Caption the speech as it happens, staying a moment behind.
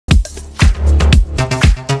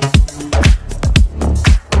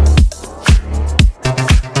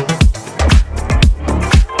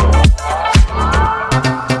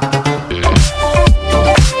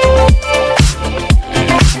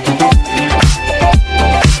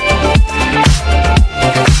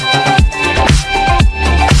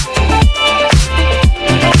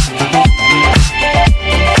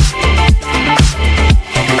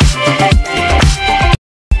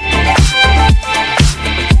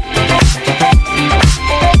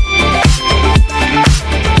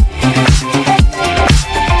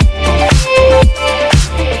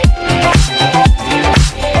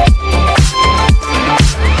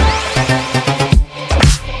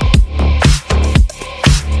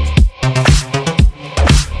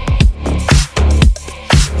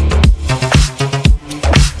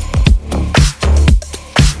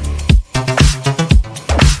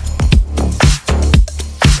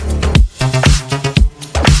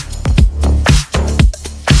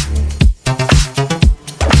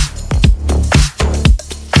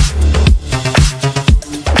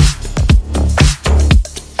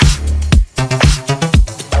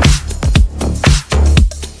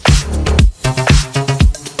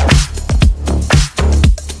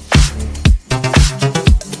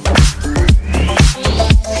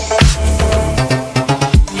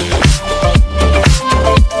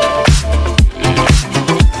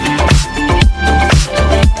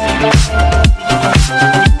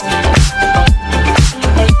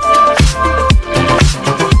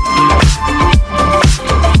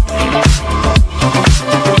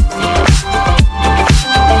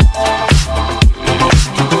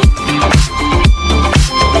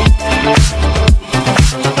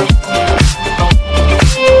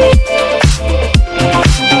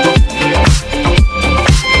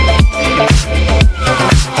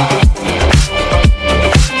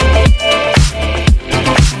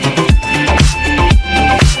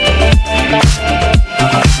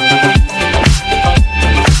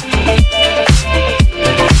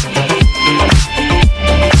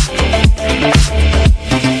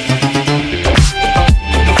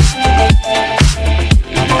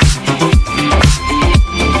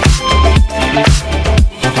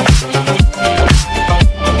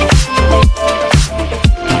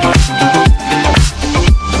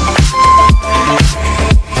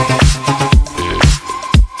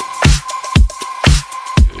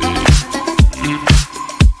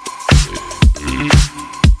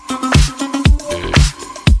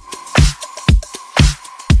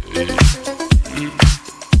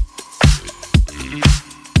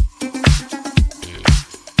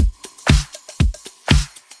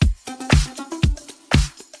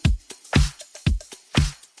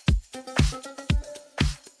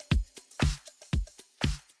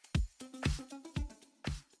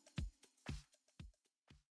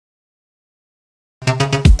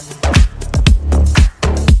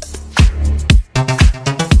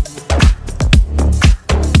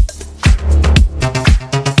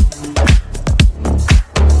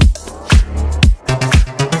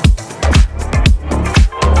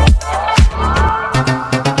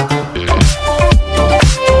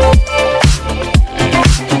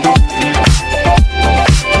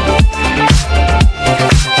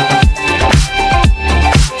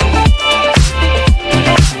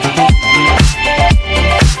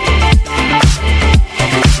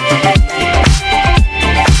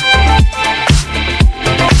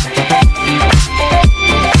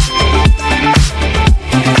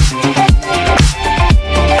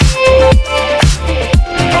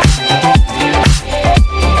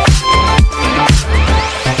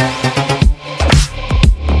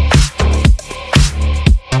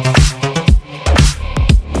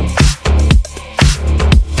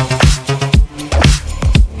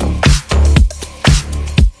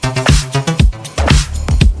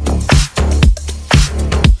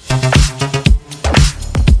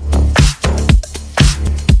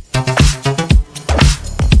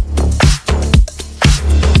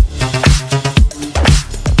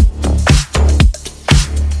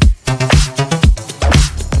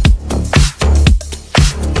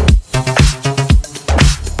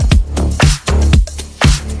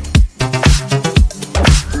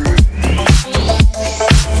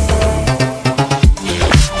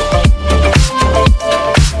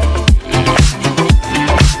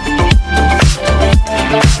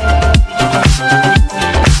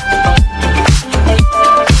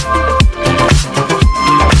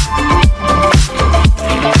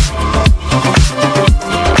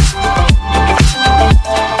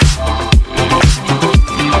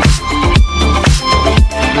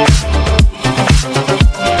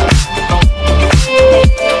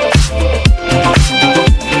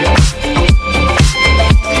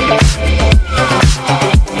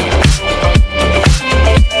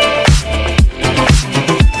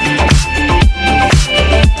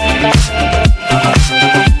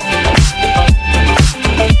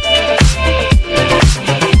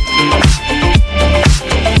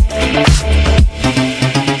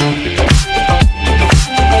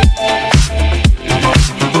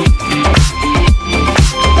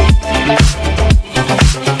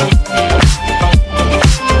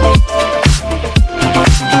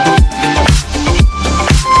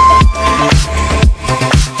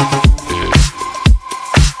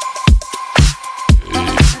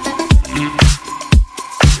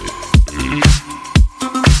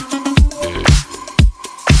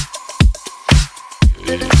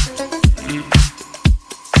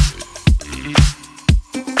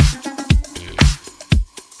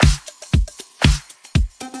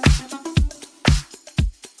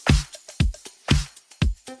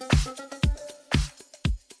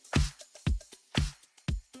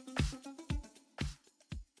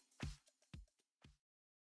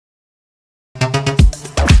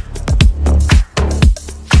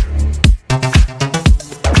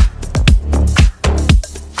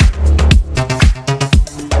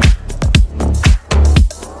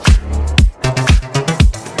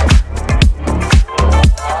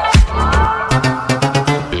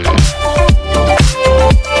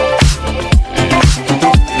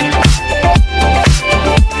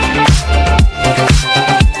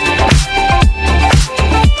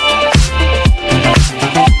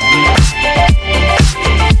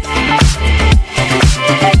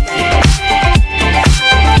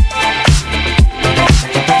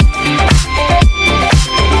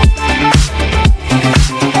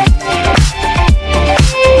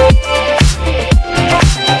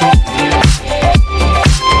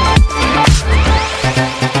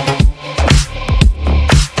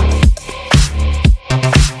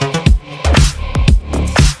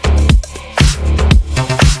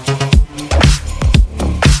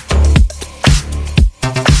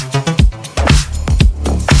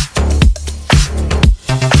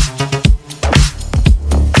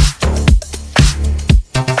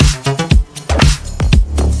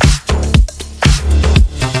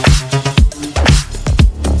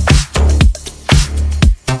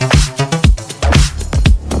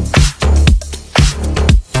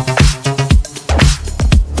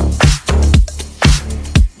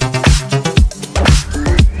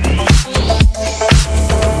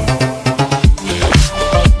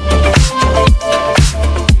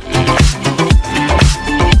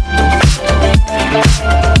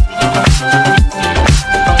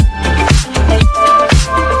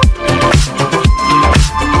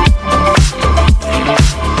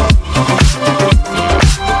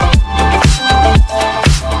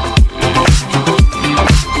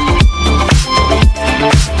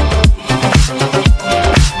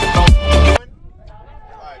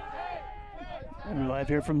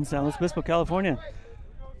here from San Luis Obispo, California.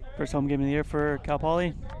 First home game of the year for Cal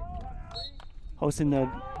Poly, hosting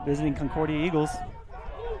the visiting Concordia Eagles.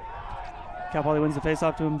 Cal Poly wins the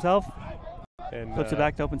faceoff to himself and flips it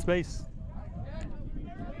back to open space.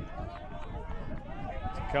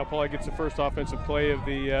 Cal Poly gets the first offensive play of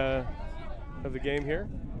the game here.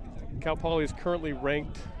 Cal Poly is currently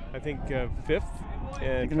ranked, I think, 5th.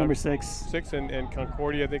 And number 6. 6, and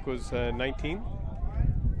Concordia, I think, was 19.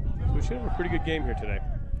 So we should have a pretty good game here today.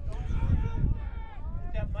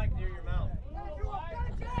 Put that mic near your mouth.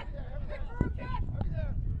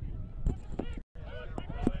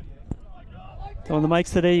 So on the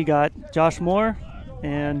mics today, you got Josh Moore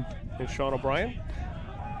and Sean O'Brien.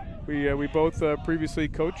 We both previously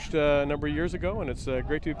coached a number of years ago, and it's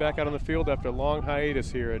great to be back out on the field after a long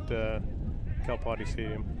hiatus here at Cal Poly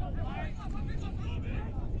Stadium.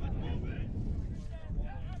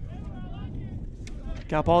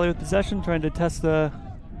 Cal Poly with possession, trying to test a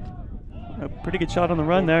pretty good shot on the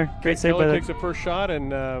run there. Great save by takes the first shot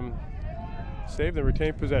and save the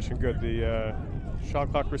retained possession. Good. The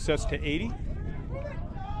shot clock resets to 80.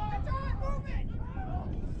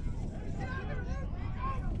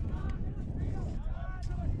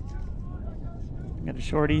 Got a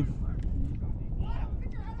shorty.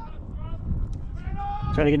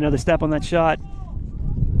 Try to get another step on that shot.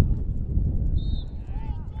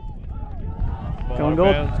 Going goal.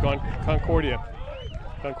 It's gone Concordia.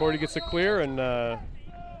 Concordia gets a clear, and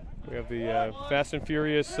we have the fast and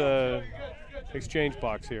furious exchange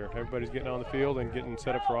box here. Everybody's getting on the field and getting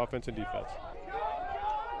set up for offense and defense.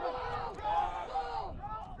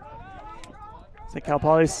 So Cal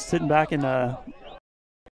Poly's sitting back in the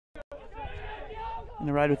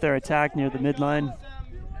ride with their attack near the midline.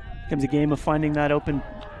 Becomes a game of finding that open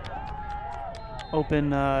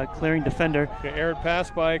clearing defender. Okay, errant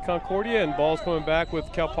pass by Concordia, and ball's coming back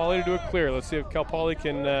with Cal Poly to do a clear. Let's see if Cal Poly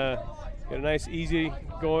can get a nice, easy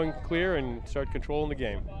going clear and start controlling the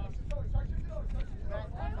game.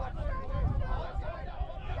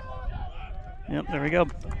 Yep, there we go.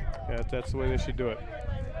 Yeah, that's the way they should do it.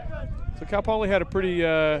 So Cal Poly had a pretty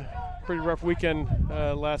rough weekend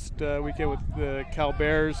last weekend with the Cal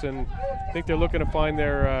Bears, and I think they're looking to find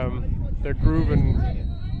their groove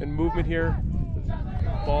and movement here.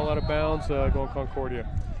 Ball out of bounds, going Concordia.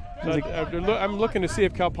 So I'm looking to see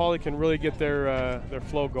if Cal Poly can really get their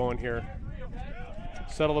flow going here.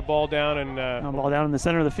 Settle the ball down and ball down in the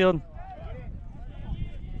center of the field.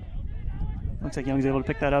 Looks like Young's able to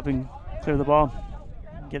pick that up and clear the ball,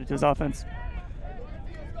 get it to his offense.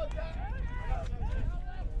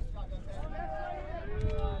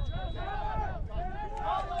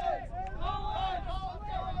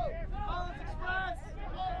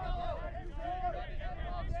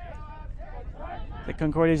 The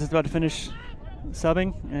Concordia is just about to finish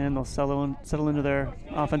subbing, and they'll settle into their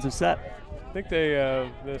offensive set. I think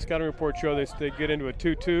the scouting report show they get into a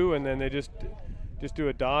 2-2, and then they just do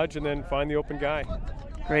a dodge and then find the open guy.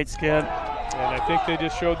 Great skip. And I think they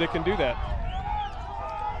just showed they can do that.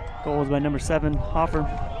 Goal was by number 7, Hoffer.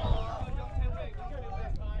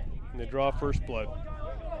 And they draw first blood.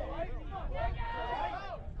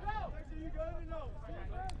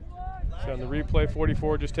 So on the replay,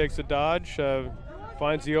 44 just takes a dodge,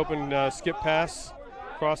 finds the open skip pass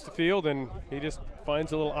across the field, and he just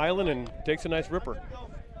finds a little island and takes a nice ripper.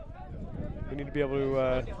 We need to be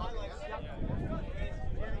able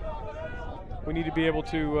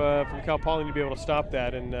to, from Cal Poly, to be able to stop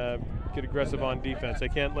that and get aggressive on defense. They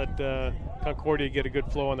can't let Concordia get a good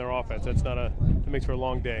flow on their offense. That makes for a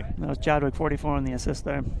long day. That was Chadwick, 44, on the assist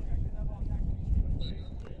there.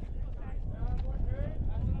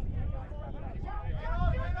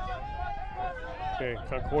 Okay,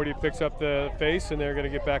 Concordia picks up the face, and they're going to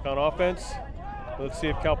get back on offense. Let's see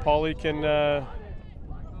if Cal Poly can. That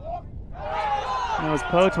was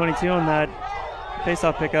Poe, 22, on that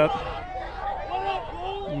face-off pickup.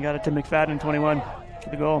 And you got it to McFadden, 21, for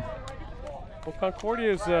the goal. Well,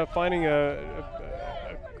 Concordia is finding a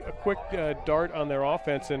quick dart on their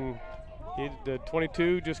offense, and the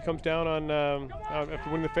 22 just comes down on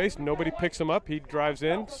after winning the face. Nobody picks him up. He drives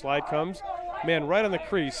in, slide comes, man, right on the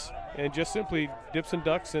crease, and just simply dips and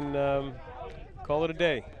ducks and call it a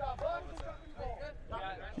day.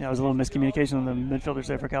 Yeah, it was a little miscommunication on the midfielders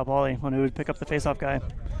there for Cal Poly on who would pick up the face-off guy.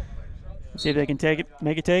 Let's see if they can take it,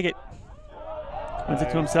 make it take it. Wins it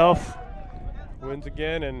to himself. Wins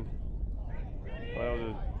again, and well, that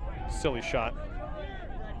was a silly shot.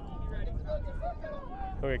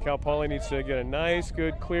 Okay, Cal Poly needs to get a nice,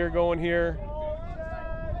 good clear going here.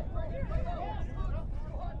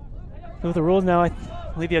 With the rules now, I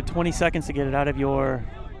believe you have 20 seconds to get it out of your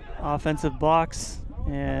offensive box,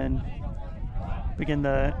 and begin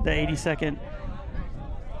the 80-second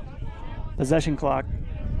possession clock.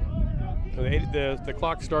 The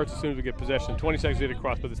clock starts as soon as we get possession. 20 seconds to get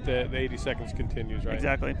across, but the 80 seconds continues, right?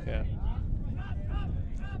 Exactly. Yeah.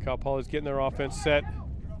 Cal Poly's getting their offense set.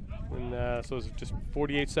 And so there's just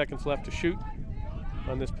 48 seconds left to shoot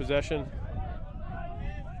on this possession.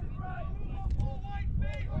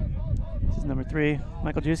 This is number 3,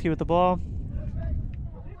 Michael Juski with the ball.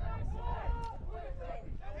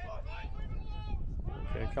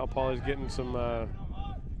 Okay, Cal Poly's getting some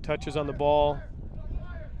touches on the ball.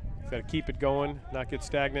 Got to keep it going, not get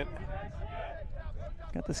stagnant.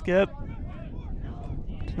 Got the skip.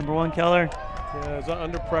 Number 1, Keller. Yeah, it was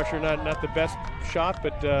under pressure, not the best shot,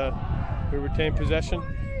 but we retained possession.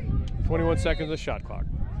 21 seconds of shot clock.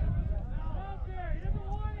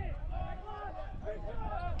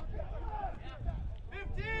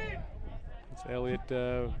 It's Elliott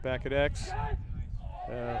back at X.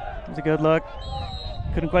 It was a good look.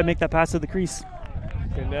 Couldn't quite make that pass to the crease.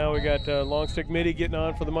 Okay, now we got long stick midi getting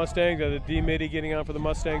on for the Mustangs, the D midi getting on for the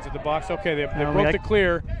Mustangs at the box. Okay, they broke the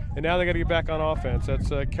clear, and now they got to get back on offense.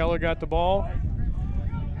 That's Keller got the ball.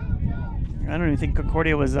 I don't even think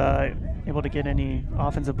Concordia was able to get any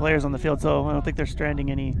offensive players on the field, so I don't think they're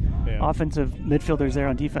stranding any offensive midfielders there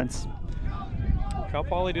on defense. Cal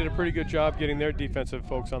Poly did a pretty good job getting their defensive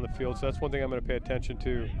folks on the field, so that's one thing I'm going to pay attention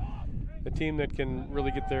to. A team that can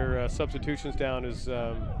really get their substitutions down is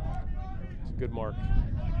a good mark.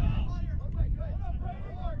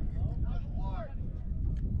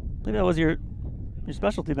 I think that was your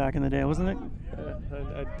specialty back in the day, wasn't it?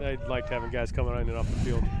 I liked having guys coming on and off the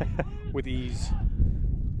field with ease.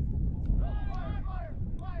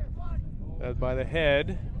 That's by the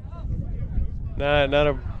head. Not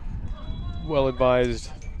a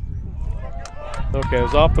well-advised. Okay, it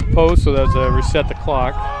was off the post, so that's a reset the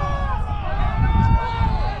clock.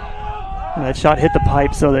 And that shot hit the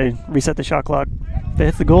pipe, so they reset the shot clock. If it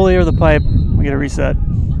hits the goalie or the pipe, we get a reset.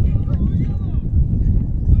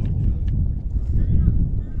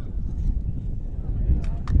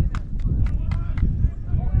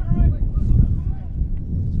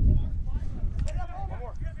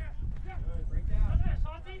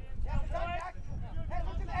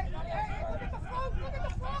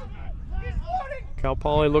 Cal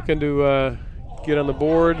Poly looking to get on the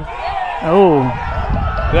board. Oh.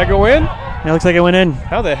 Did that go in? Yeah, it looks like it went in.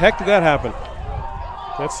 How the heck did that happen?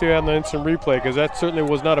 Let's see on the instant replay, because that certainly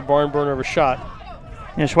was not a barn burner of a shot.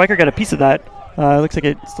 Yeah, Schweiker got a piece of that. It looks like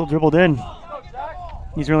it still dribbled in.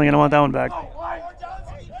 He's really going to want that one back.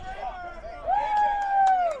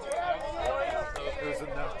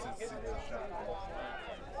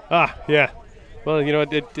 Yeah. Well, you know,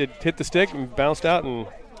 it hit the stick and bounced out, and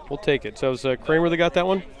we'll take it. So it was Kramer that got that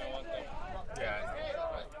one?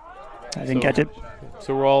 I didn't catch it.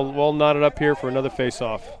 So we're all knotted up here for another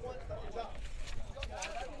face-off.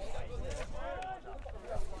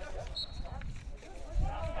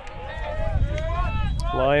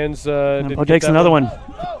 Lions takes another one.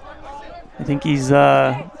 I think he's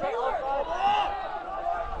got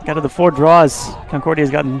to the 4 draws. Concordia's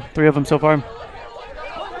gotten 3 of them so far.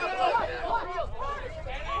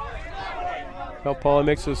 Cal Poly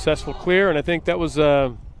makes a successful clear, and I think that was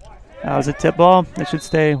a tip ball. It should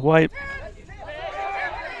stay white.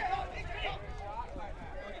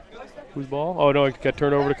 Whose ball? Oh no, it got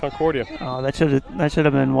turned over to Concordia. Oh, that should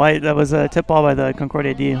have been white. That was a tip ball by the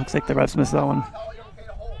Concordia D. Looks like the refs missed that one.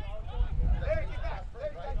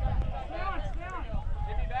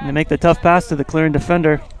 And they make the tough pass to the clearing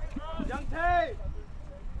defender.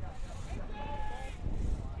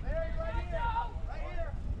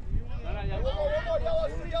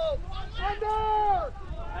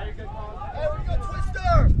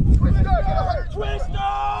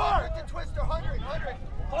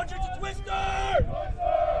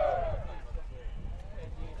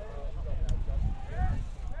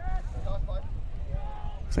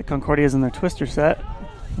 Looks like Concordia's in their twister set.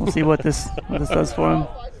 We'll see what this does for them.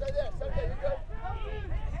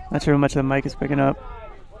 Not sure how much the mic is picking up.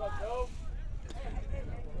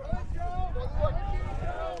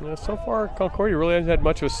 Yeah, so far, Concordia really hasn't had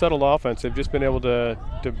much of a settled offense. They've just been able to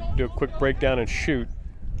do a quick breakdown and shoot.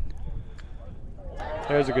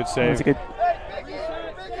 There's a good save. That's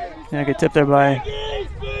a good tip there by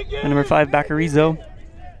number 5, Baccarizzo.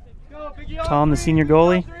 Tom, the senior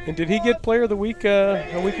goalie. And did he get Player of the Week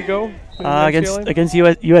a week ago? Against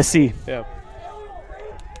USC. Yeah.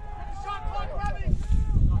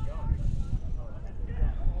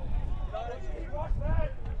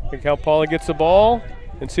 I think Cal Poly gets the ball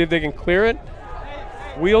and see if they can clear it.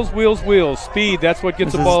 Wheels, wheels, wheels. Speed, that's what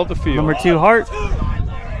gets the ball up the field. Number 2, Hart.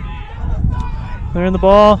 Clearing the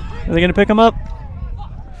ball. Are they going to pick him up?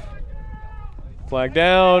 Flag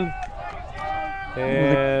down.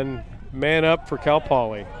 And man up for Cal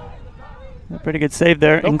Poly. A pretty good save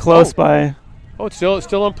there, in close by. Oh, it's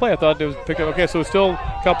still on play. I thought it was picked up. Okay, so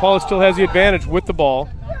Cal Poly still has the advantage with the ball.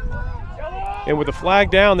 And with the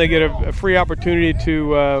flag down, they get a free opportunity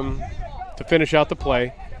to finish out the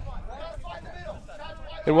play.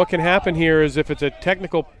 And what can happen here is if it's a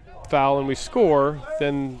technical foul and we score,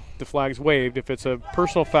 then the flag's waved. If it's a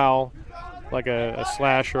personal foul, like a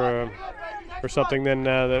slash or something, then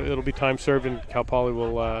it'll be time served and Cal Poly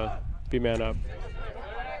will be man up.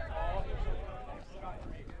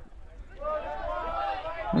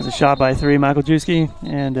 There's a shot by 3, Michael Juski,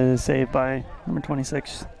 and a save by number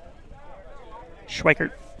 26,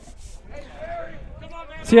 Schweikert.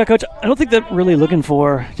 So yeah, Coach, I don't think they're really looking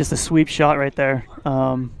for just a sweep shot right there.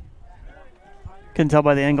 Couldn't tell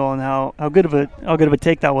by the angle and how good of a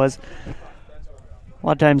take that was. A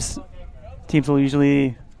lot of times, teams will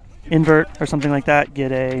usually invert or something like that,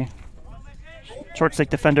 get a short stick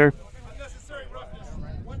defender.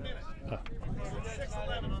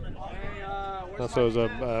 So it was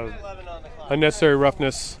a unnecessary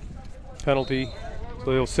roughness penalty.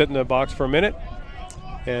 So he'll sit in the box for a minute,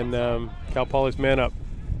 and Cal Poly's man up.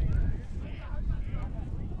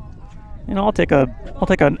 You know, I'll take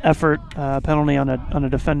an effort penalty on a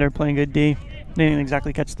defender playing good D. Didn't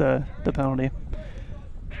exactly catch the penalty.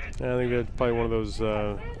 Yeah, I think that's probably one of those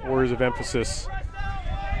words of emphasis.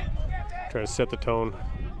 Try to set the tone.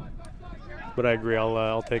 But I agree.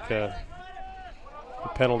 I'll take a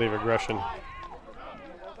penalty of aggression.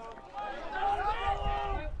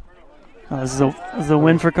 This is a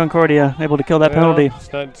win for Concordia, able to kill that penalty.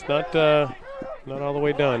 It's not all the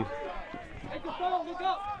way done.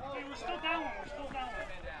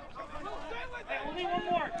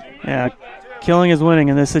 Yeah, killing is winning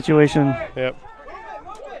in this situation. Yep.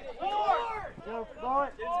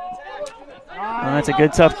 And that's a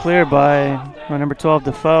good tough clear by number 12,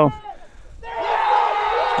 Defoe.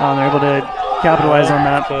 They're able to capitalize on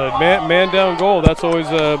that. Man down goal, that's always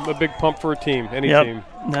a big pump for a team, any team.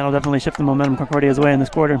 That'll definitely shift the momentum Concordia's way in this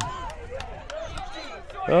quarter.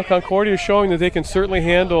 Well, Concordia is showing that they can certainly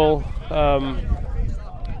handle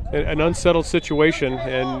an unsettled situation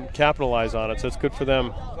and capitalize on it, so it's good for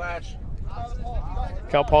them.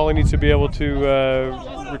 Cal Poly needs to be able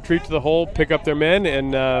to retreat to the hole, pick up their men,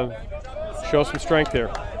 and show some strength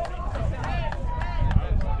here.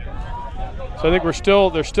 So I think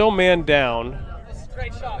they're still man down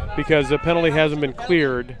because the penalty hasn't been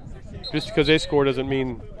cleared. Just because they score doesn't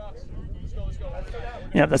mean.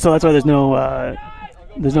 Yeah, so that's why there's no other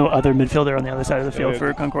midfielder on the other side of the field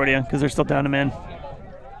for Concordia because they're still down a man.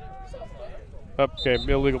 Okay,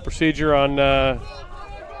 illegal procedure on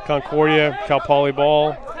Concordia, Cal Poly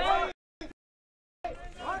ball.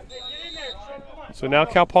 So now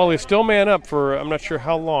Cal Poly is still man up for I'm not sure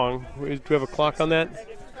how long. Do we have a clock on that?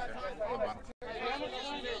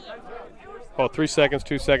 Oh, 3 seconds,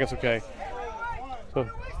 2 seconds, okay. So,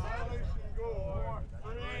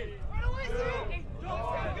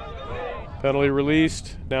 penalty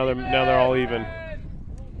released. Now they're all even.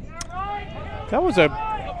 That was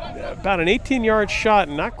about an 18-yard shot,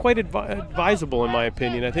 and not quite advisable in my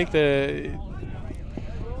opinion. I think the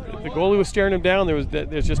goalie was staring him down.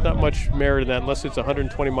 There's just not much merit in that unless it's a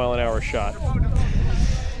 120-mile-an-hour shot.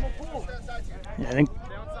 Yeah, I think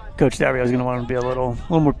Coach Davrio is going to want him to be a little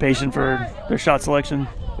more patient for their shot selection.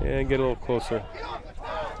 And get a little closer.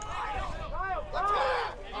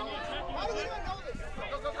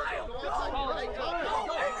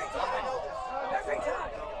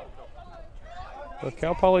 Well,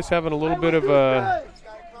 Cal Poly's having a little bit of a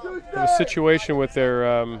situation with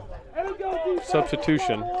their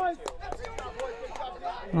substitution. That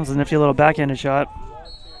was a nifty little backhanded shot.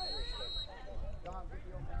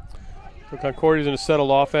 So Concordia's in a settled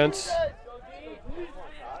offense.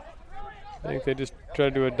 I think they just try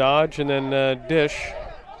to do a dodge and then dish.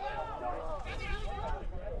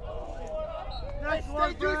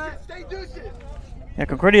 Yeah,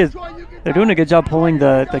 Concordia, they're doing a good job pulling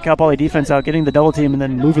the Cal Poly defense out, getting the double team, and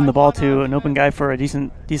then moving the ball to an open guy for a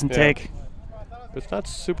decent take. It's not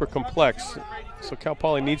super complex, so Cal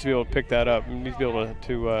Poly needs to be able to pick that up. Needs to be able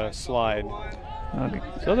to slide. Okay.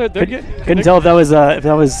 So they're couldn't tell if that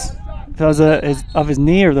was off his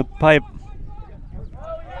knee or the pipe.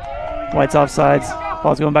 White's offsides.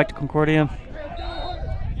 Ball's going back to Concordia.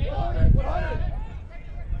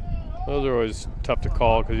 Those are always tough to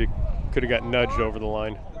call because you could have got nudged over the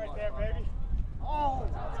line. Is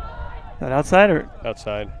that outside or?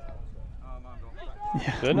 Outside.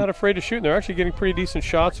 Yeah. They're not afraid to shoot. And they're actually getting pretty decent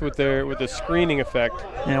shots with the screening effect.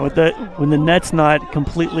 Yeah, when the net's not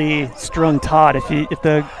completely strung taut, if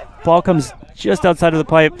the ball comes just outside of the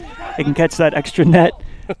pipe, it can catch that extra net.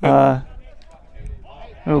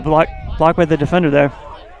 Blocked by the defender there.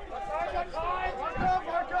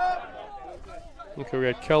 Okay,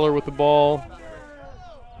 we got Keller with the ball.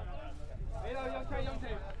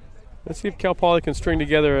 Let's see if Cal Poly can string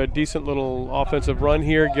together a decent little offensive run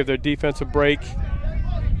here, give their defense a break.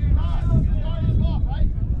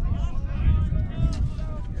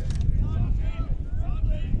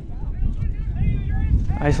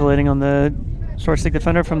 Isolating on the short stick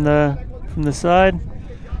defender from the side.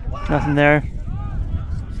 Nothing there.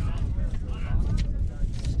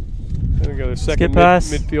 There we go, the second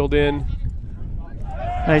midfield in.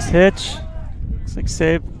 Nice hitch. Looks like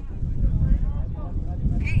save.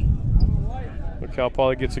 Cal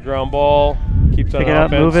Poly gets a ground ball, keeps on Pick it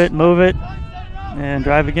up, offense. move it, and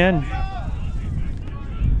drive again.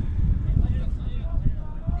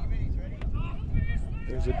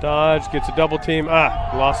 There's a dodge, gets a double team.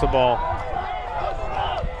 Lost the ball.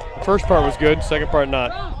 The first part was good, second part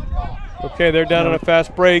not. Okay, they're down on a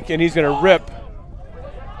fast break, and he's going to rip.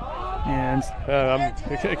 And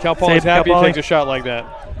Cal Poly's happy he takes a shot like that.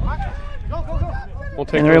 We'll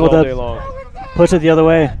take those all day long. Push it the other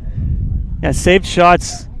way. Yeah, saved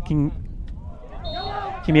shots can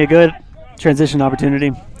be a good transition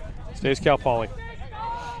opportunity. Stays Cal Poly.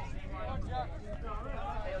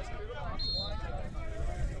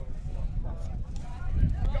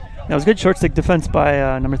 That was good short stick defense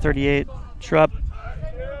by number 38, Schrupp.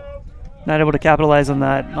 Not able to capitalize on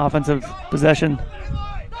that offensive possession.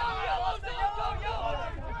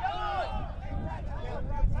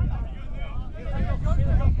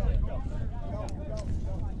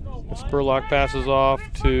 Spurlock passes off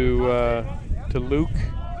to Luke.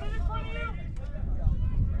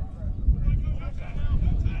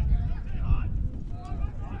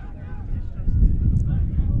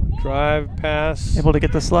 Drive, pass. Able to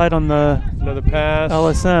get the slide on the another pass.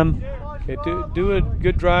 LSM. Okay, do a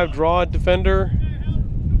good drive, draw a defender,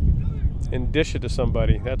 and dish it to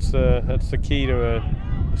somebody. That's the key to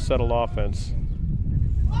a settled offense.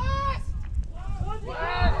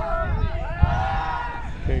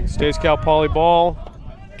 Okay, stays Cal Poly ball.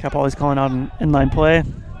 Cal Poly's calling out an inline play.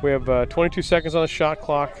 We have 22 seconds on the shot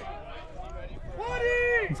clock.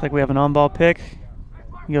 Looks like we have an on-ball pick.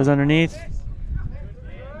 He goes underneath.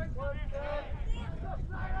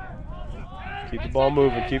 Keep the ball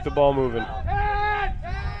moving, keep the ball moving.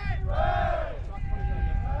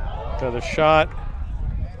 Another shot.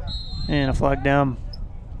 And a flag down.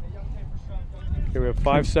 Okay, we have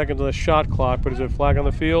 5 seconds on the shot clock, but is there a flag on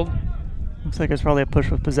the field? Looks like it's probably a push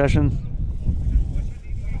with possession.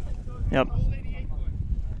 Yep.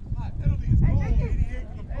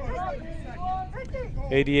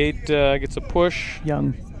 '88 gets a push.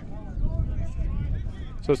 Young.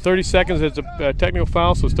 So it's 30 seconds. It's a technical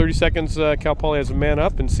foul, so it's 30 seconds. Cal Poly has a man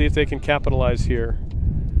up and see if they can capitalize here.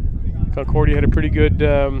 Concordia had a pretty good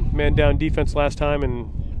man-down defense last time and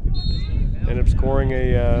ended up scoring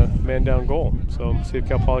a man-down goal. So see if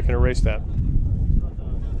Cal Poly can erase that.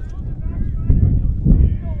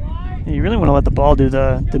 You really want to let the ball do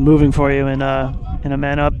the moving for you in a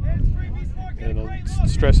man up. It'll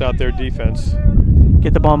stress out their defense.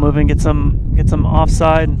 Get the ball moving, get some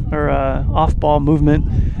offside or off ball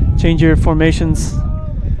movement, change your formations.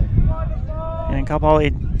 And Cal Poly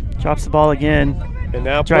drops the ball again. And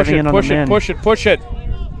now push it.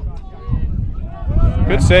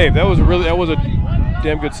 Good save. That was a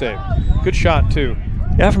damn good save. Good shot too.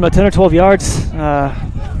 Yeah, from about 10 or 12 yards. We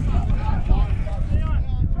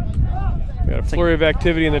got a flurry of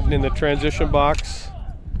activity in the transition box.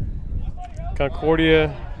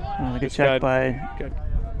 Concordia good check got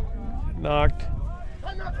knocked.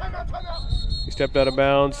 He stepped out of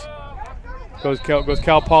bounds. Goes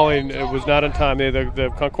Cal Poly, and it was not in time.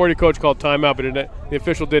 The Concordia coach called timeout, but the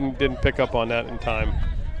official didn't pick up on that in time.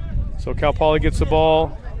 So Cal Poly gets the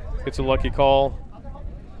ball, gets a lucky call,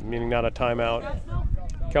 meaning not a timeout.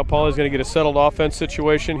 Cal Poly is going to get a settled offense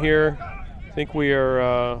situation here. I think we are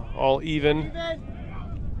all even.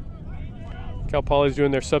 Cal Poly is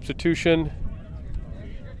doing their substitution.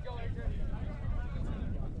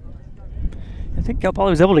 I think Cal Poly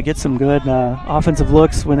was able to get some good offensive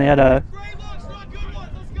looks when they had a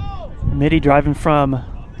midi driving from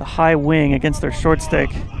the high wing against their short stick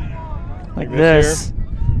like this.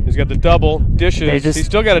 He's got the double, dishes. He's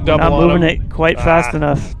still got a double on him. Not moving it quite fast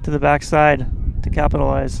enough to the backside to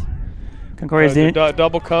capitalize. Concordia's the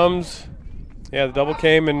double comes. Yeah, the double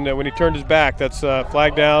came, and when he turned his back, that's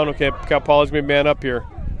flag down. Okay, Cal Poly's going to be man up here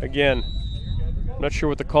again. I'm not sure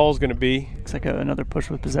what the call is going to be. Looks like another push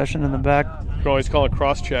with possession in the back. Oh, he's calling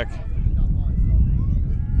cross check.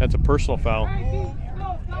 That's a personal foul.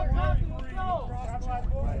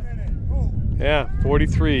 Yeah,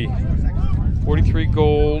 43. 43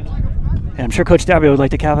 gold. And I'm sure Coach Dabrio would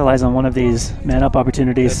like to capitalize on one of these man-up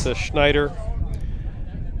opportunities. That's a Schneider.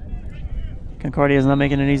 Concordia is not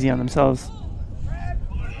making it easy on themselves.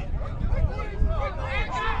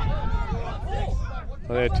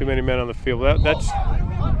 Well, they had too many men on the field.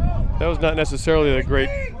 That was not necessarily the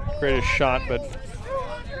greatest shot, but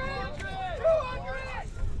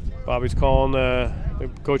Bobby's calling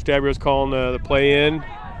Coach Dabrio's calling the play in.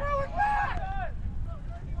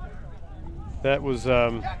 That was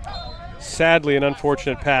sadly an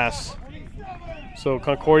unfortunate pass. So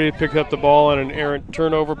Concordia picked up the ball on an errant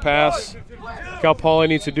turnover pass. Cal Poly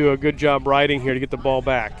needs to do a good job riding here to get the ball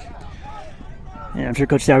back. Yeah, I'm sure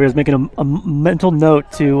Coach Dabrio is making a mental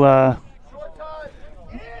note to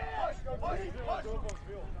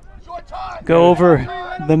go over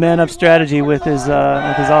the man-up strategy with his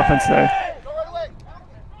offense there.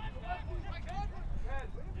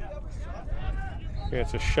 Okay,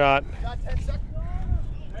 it's a shot.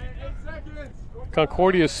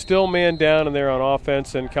 Concordia is still man down and they're on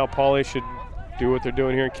offense, and Cal Poly should do what they're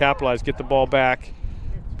doing here and capitalize, get the ball back,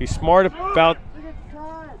 be smart about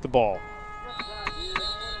the ball.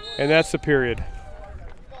 And that's the period.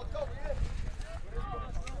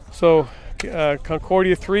 So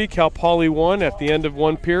Concordia 3, Cal Poly 1 at the end of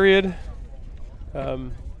one period.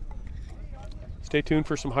 Stay tuned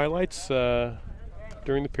for some highlights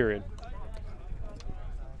during the period.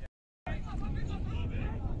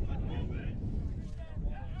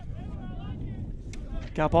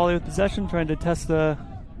 Cal Poly with possession, trying to test a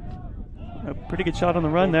pretty good shot on the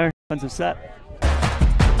run there. Defensive set.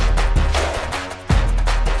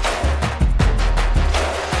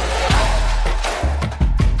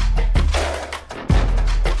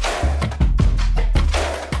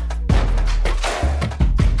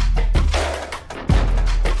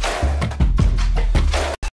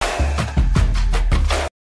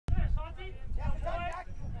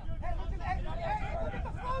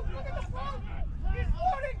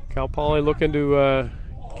 Cal Poly looking to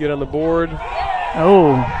get on the board.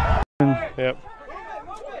 Oh. Yep.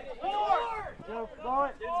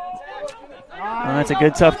 Well, that's a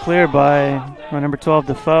good tough clear by number 12,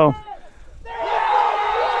 Defoe.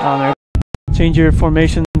 Change your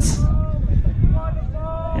formations.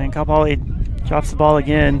 And Cal Poly drops the ball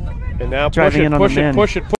again. And now push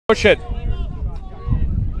it.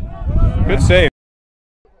 Good save.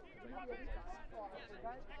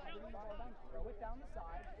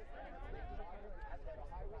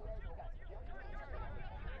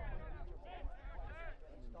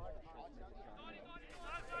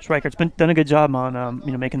 Schweikert's done a good job on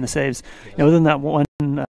making the saves. Other than that one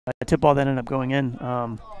tip ball that ended up going in.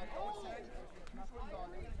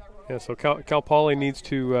 Yeah, so Cal Poly needs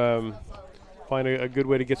to find a good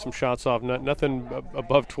way to get some shots off. Nothing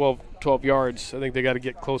above 12 yards. I think they got to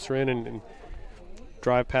get closer in and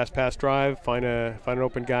drive, pass, drive, find an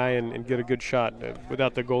open guy and get a good shot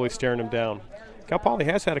without the goalie staring him down. Cal Poly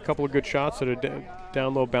has had a couple of good shots that are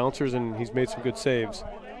down low bouncers, and he's made some good saves.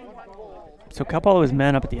 So Cal Poly was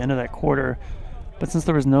man up at the end of that quarter, but since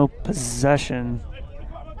there was no possession,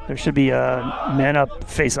 there should be a man up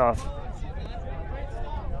face-off.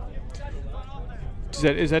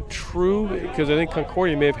 Is that true? Because I think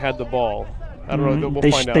Concordia may have had the ball. I don't know.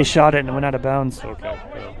 We'll find out. They shot it and it went out of bounds. Okay.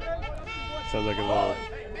 Yeah. Sounds like a little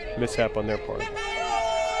mishap on their part.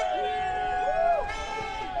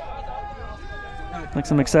 Like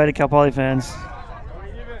some excited Cal Poly fans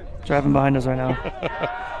driving behind us right now.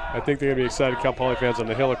 I think they're going to be excited Cal Poly fans on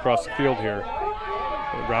the hill across the field here.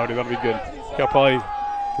 Rowdy, that'll be good. Cal Poly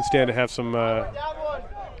can stand to have some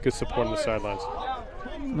good support on the sidelines.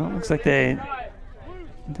 Well, it looks like they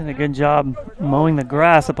did a good job mowing the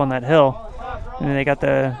grass up on that hill. And then they got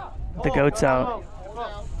the goats out.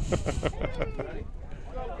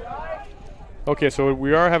 Okay, so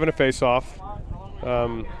we are having a face-off.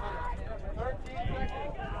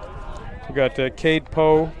 We got Cade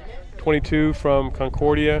Poe, 22 from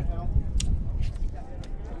Concordia.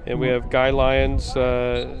 And we have Guy Lyons,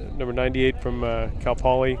 number 98 from Cal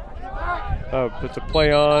Poly. It's a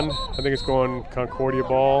play on. I think it's going Concordia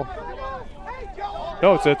ball.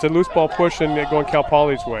 No, it's a loose ball push and going Cal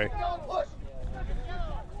Poly's way.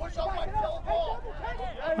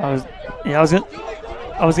 I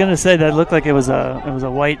was gonna say that it looked like it was a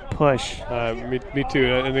white push. Me too.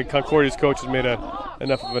 And the Concordia's coach has made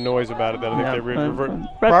enough of a noise about it that I think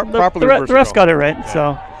they properly reversed the refs got it right. Yeah.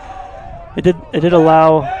 So it did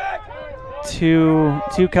allow two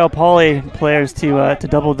Cal Poly players to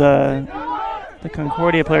double the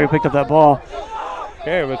Concordia player who picked up that ball.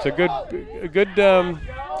 Okay, well, it's a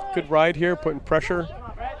good ride here, putting pressure.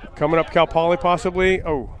 Coming up Cal Poly possibly.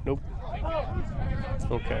 Oh, nope.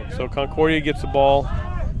 Okay, so Concordia gets the ball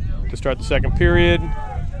to start the second period.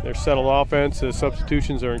 Their settled offense. The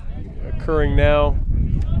substitutions are occurring now.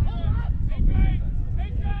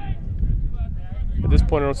 At this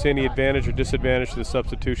point, I don't see any advantage or disadvantage to the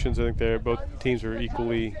substitutions. I think both teams are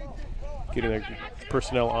equally getting their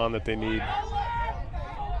personnel on that they need.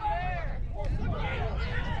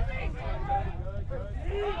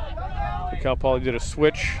 Cal Poly did a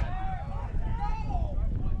switch.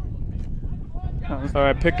 All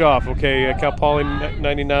right, picked off. Okay, Cal Poly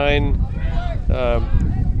 99.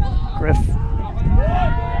 Griff.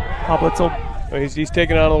 Poplitzel. He's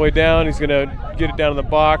taking it on the way down. He's going to get it down in the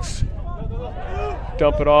box.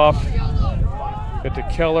 Dump it off. Get to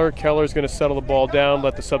Keller. Keller's going to settle the ball down,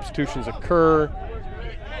 let the substitutions occur.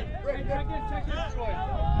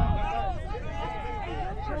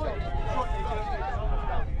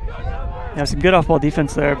 Yeah, some good off-ball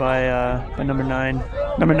defense there by number 99,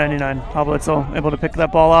 Poplitzel, able to pick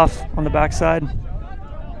that ball off on the backside.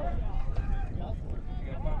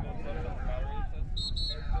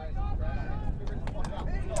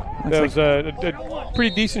 That was a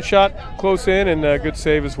pretty decent shot, close in, and a good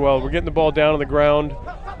save as well. We're getting the ball down on the ground,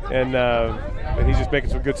 and he's just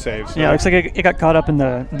making some good saves. So. Yeah, looks like it got caught up in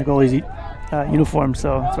the goalie's uniform,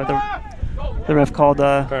 so that's why the ref called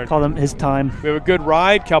him his time. We have a good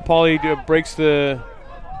ride. Cal Poly breaks their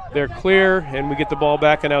clear, and we get the ball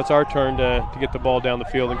back, and now it's our turn to get the ball down the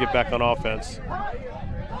field and get back on offense.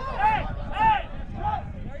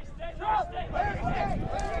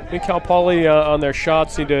 I think Cal Poly on their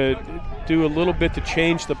shots need to do a little bit to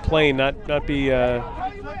change the plane, not be a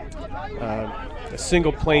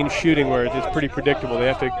single plane shooting where it's pretty predictable. They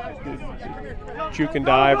have to juke and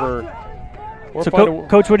dive or so,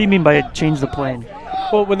 Coach, what do you mean by change the plane?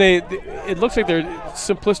 Well, when it looks like they're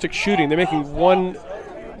simplistic shooting. They're making one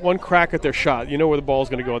crack at their shot. You know where the ball is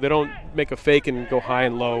going to go. They don't make a fake and go high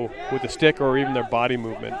and low with the stick or even their body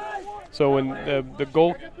movement. So when the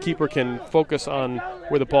goalkeeper can focus on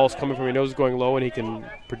where the ball is coming from, he knows it's going low, and he can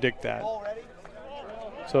predict that.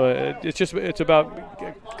 So it's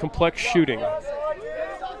about complex shooting.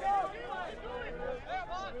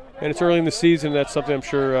 And it's early in the season. That's something I'm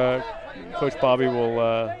sure Coach Bobby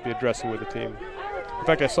will be addressing with the team. In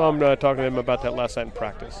fact, I saw him talking to them about that last night in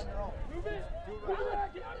practice.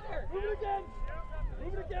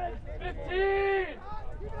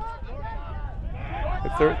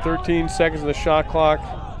 13 seconds on the shot clock.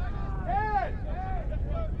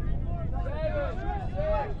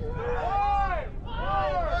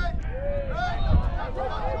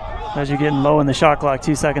 As you're getting low in the shot clock,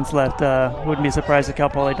 2 seconds left. Wouldn't be surprised if Cal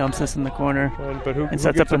Poly dumps this in the corner and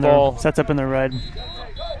sets up in their red.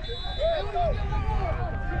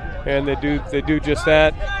 And they do just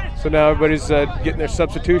that. So now everybody's getting their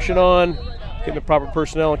substitution on, getting the proper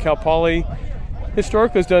personnel in Cal Poly.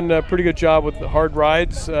 Historically has done a pretty good job with the hard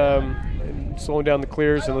rides and slowing down the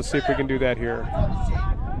clears, and let's see if we can do that here.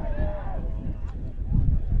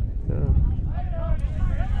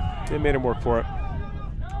 They made him work for it.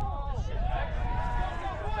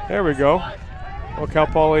 There we go. Well, Cal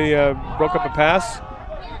Poly broke up a pass,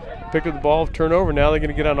 picked up the ball, turnover. Now they're going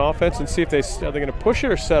to get on offense and see if are they going to push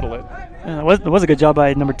it or settle it. Yeah, it was a good job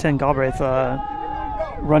by number 10 Galbraith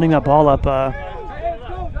running that ball up.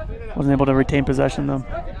 Wasn't able to retain possession though.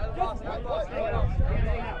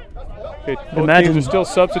 Okay, both teams are still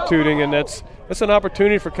substituting, and that's an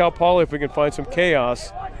opportunity for Cal Poly if we can find some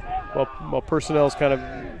chaos while personnel is kind of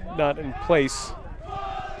not in place.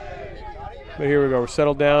 But here we go. We're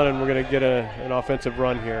settled down, and we're going to get an offensive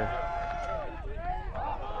run here.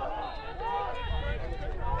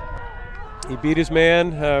 He beat his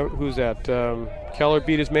man. Who's that? Keller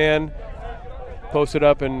beat his man, posted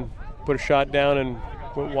up and put a shot down and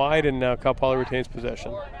went wide, and now Cal Poly retains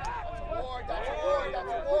possession.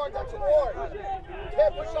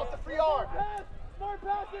 Push off the free arm. More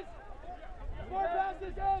passes. More passes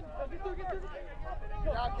in.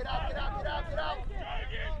 Get out.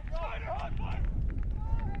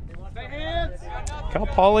 Cal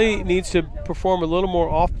Poly needs to perform a little more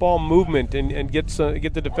off-ball movement and get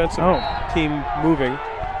the defensive team moving.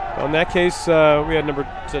 In that case, we had number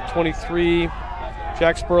 23,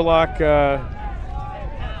 Jack Spurlock,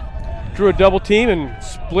 drew a double team and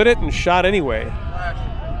split it and shot anyway.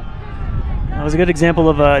 That was a good example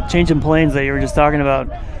of a change in planes that you were just talking about.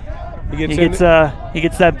 He gets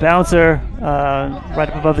that bouncer right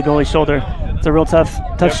up above the goalie's shoulder. It's a real tough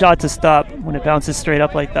shot to stop when it bounces straight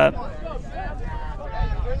up like that.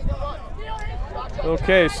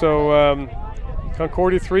 Okay, so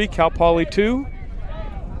Concordia 3, Cal Poly 2.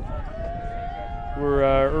 We're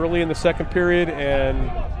early in the second period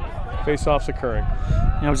and face-offs occurring.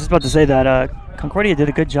 I was just about to say that Concordia did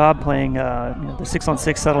a good job playing the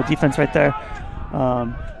 6-on-6 subtle defense right there.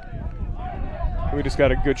 We just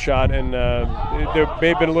got a good shot, and there may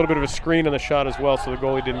have been a little bit of a screen on the shot as well, so the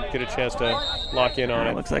goalie didn't get a chance to lock in on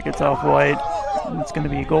it. Looks like it's off white. It's going to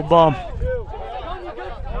be a gold ball.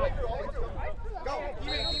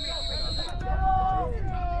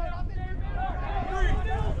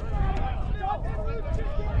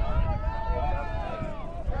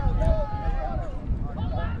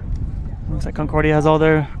 Looks like Concordia has all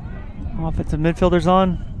their offensive midfielders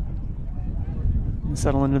on and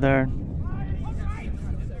settle into their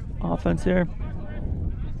offense here.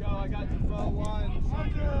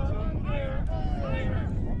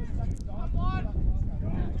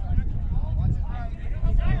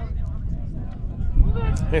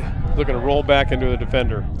 Looking to roll back into the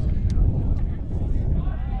defender.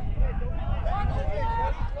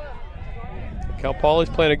 Cal Poly's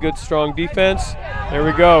playing a good, strong defense. There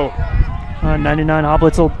we go. 99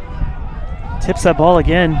 Oblitzel tips that ball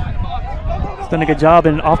again. He's done a good job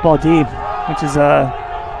in off-ball D, which is that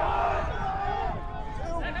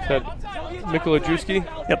Mikolajewski?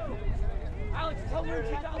 Yep.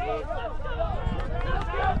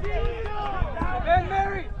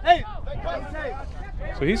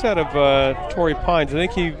 So he's out of Torrey Pines. I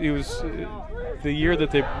think he was the year that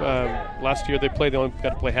they last year they played. They only got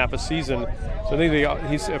to play half a season. So I think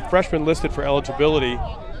he's a freshman listed for eligibility.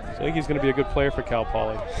 So I think he's going to be a good player for Cal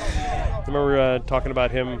Poly. I remember talking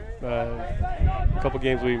about him a couple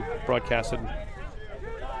games we broadcasted in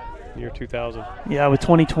the year 2000. Yeah, with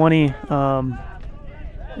 2020, the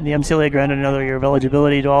MCLA granted another year of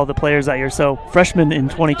eligibility to all the players that year. So freshmen in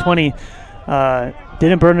 2020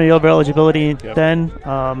 didn't burn the over eligibility then.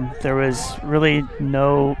 There was really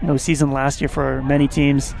no season last year for many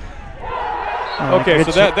teams. Okay,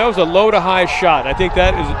 so that was a low to high shot. I think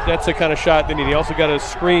that's the kind of shot they need. He also got a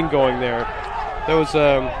screen going there. That was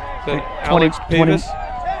Alex Pavis.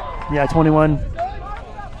 Yeah, 21.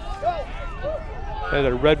 That's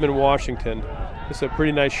a Redmond, Washington. This is a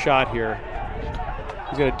pretty nice shot here.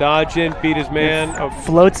 He's going to dodge in, beat his man.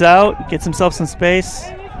 Floats out, gets himself some space.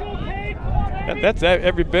 That's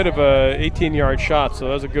every bit of a 18-yard shot, so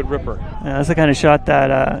that was a good ripper. Yeah, that's the kind of shot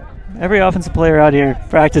that every offensive player out here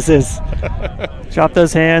practices. Drop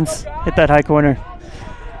those hands, hit that high corner.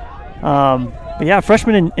 But yeah,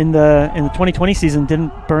 freshmen in the 2020 season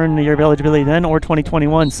didn't burn the year of eligibility then, or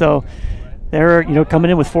 2021. So they're coming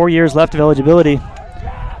in with 4 years left of eligibility.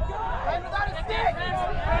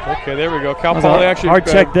 Okay, there we go. Cal Poly actually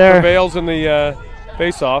prevails in the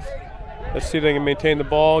face-off. Let's see if they can maintain the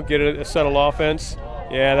ball, get a settled offense.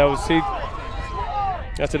 Yeah,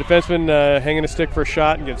 that's a defenseman hanging a stick for a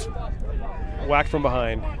shot and gets whacked from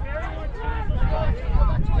behind.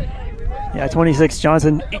 Yeah, 26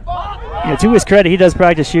 Johnson. To his credit, he does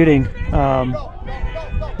practice shooting,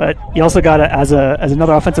 but you also got to, as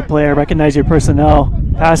another offensive player, recognize your personnel.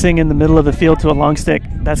 Passing in the middle of the field to a long stick,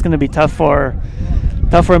 that's going to be tough for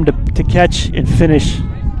him to catch and finish.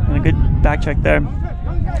 And a good back check there.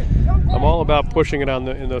 I'm all about pushing it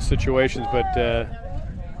in those situations, but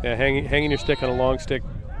hanging your stick on a long stick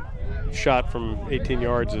shot from 18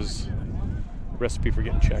 yards is a recipe for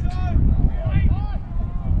getting checked.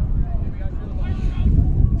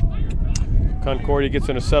 Concordia gets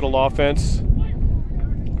in a settled offense.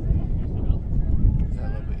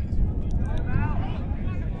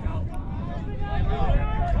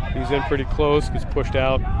 He's in pretty close, gets pushed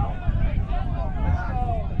out.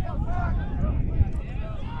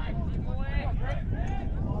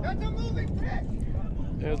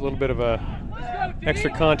 There's a little bit of a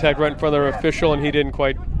extra contact right in front of their official, and he didn't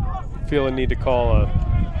quite feel a need to call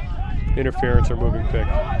a interference or moving pick.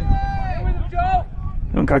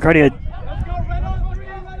 And Concordia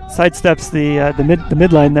sidesteps the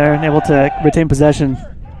midline there and able to retain possession.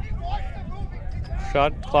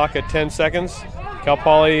 Shot clock at 10 seconds. Cal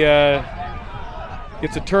Poly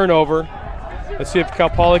gets a turnover. Let's see if Cal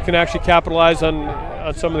Poly can actually capitalize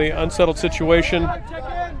on some of the unsettled situation.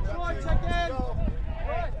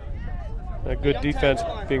 A good defense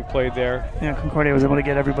being played there. Yeah, Concordia was able to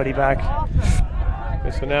get everybody back.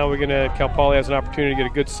 Okay, so now Cal Poly has an opportunity to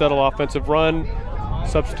get a good settled offensive run.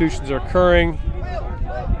 Substitutions are occurring.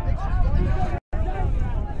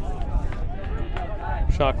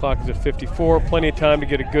 Shot clock is at 54. Plenty of time to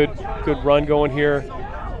get a good run going here.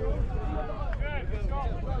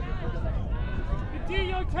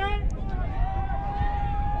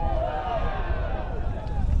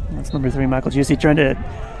 That's number 3, Michael Juicy, trying to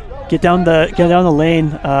get down the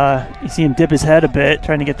lane. You see him dip his head a bit,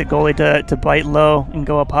 trying to get the goalie to bite low and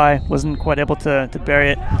go up high. Wasn't quite able to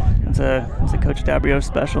bury it. It's a Coach Dabrio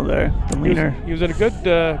special there. The leaner. He was at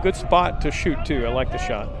a good spot to shoot too. I like the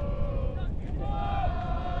shot.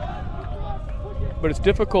 But it's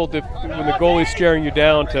difficult when the goalie's staring you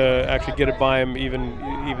down to actually get it by him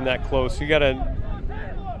even that close. You got to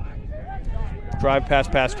drive, pass,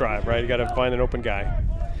 drive, right? You got to find an open guy.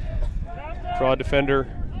 Draw a defender.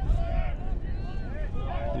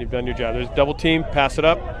 And you've done your job. There's double team, pass it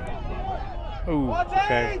up. Ooh,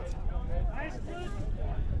 okay.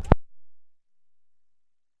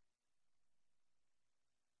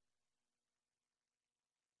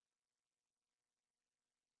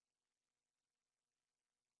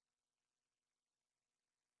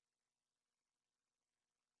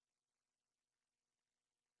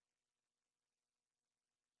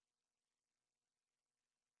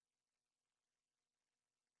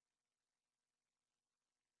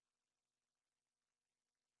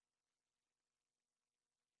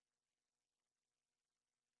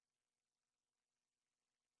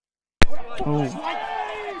 Ooh.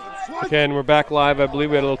 Again, we're back live. I believe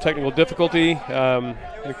we had a little technical difficulty.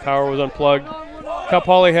 The power was unplugged. Cal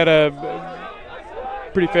Poly had a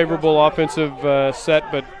pretty favorable offensive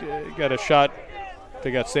set, but got a shot. They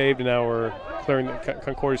got saved, and now we're clearing.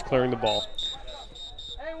 Concordia's clearing the ball.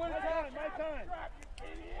 Hey, one time, my time.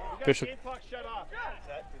 Bishop. Game clock shut off.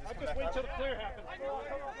 I just wait till the clear happens.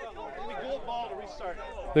 Give me gold ball to restart.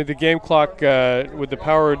 The game clock, with the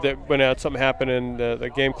power that went out, something happened, and the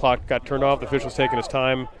game clock got turned off. The official's taking his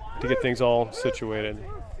time to get things all situated.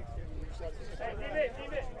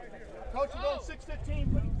 Coach, we're going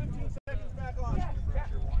 6:15, putting 15 seconds back on.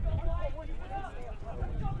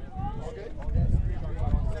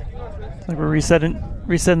 Looks like we're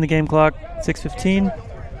resetting the game clock. 6:15.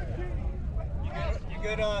 You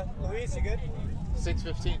good, Luis? You good?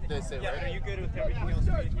 6:15, they say, Yeah, right? are you good with everything else?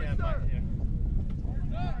 Yeah, fine.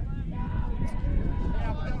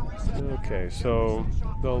 Okay, so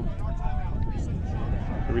they'll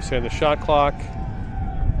reset the shot clock,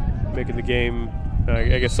 making the game.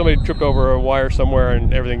 I guess somebody tripped over a wire somewhere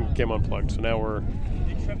and everything came unplugged. So now we're.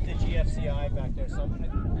 You tripped the GFCI back there, something.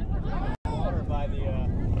 Or by the.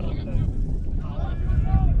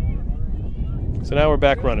 So now we're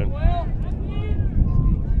back running.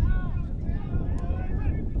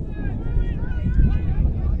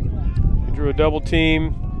 He drew a double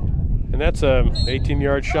team. And that's a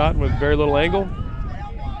 18-yard shot with very little angle.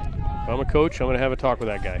 If I'm a coach, I'm going to have a talk with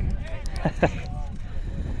that guy.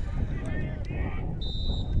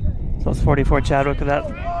 So it's 44 Chadwick with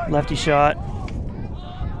that lefty shot.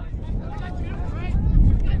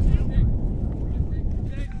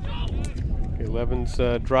 Okay, Levin's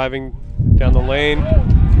driving down the lane.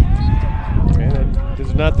 And this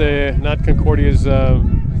is not Concordia's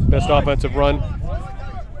best offensive run.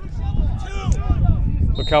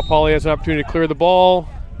 So Cal Poly has an opportunity to clear the ball.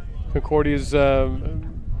 Concordia's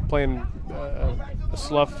playing a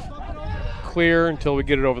slough clear until we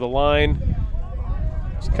get it over the line.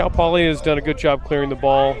 So Cal Poly has done a good job clearing the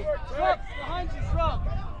ball.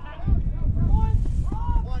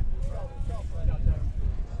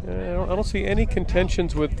 I don't see any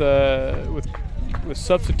contentions with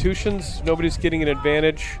substitutions. Nobody's getting an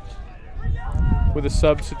advantage with a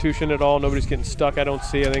substitution at all. Nobody's getting stuck. I don't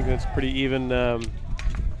see. I think that's pretty even.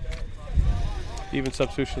 Even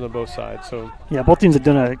substitutions on both sides. So yeah, both teams have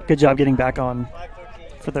done a good job getting back on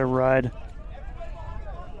for their ride.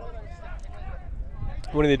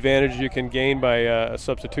 One of the advantages you can gain by a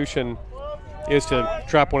substitution is to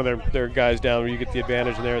trap one of their guys down where you get the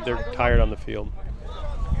advantage and they're tired on the field.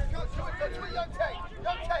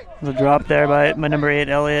 The drop there by number 8,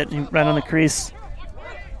 Elliott, right on the crease.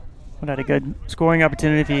 Would have had a good scoring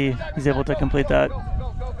opportunity if he's able to complete that.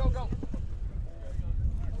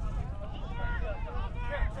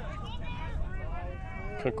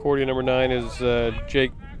 Concordia number 9 is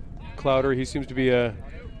Jake Clowder. He seems to be a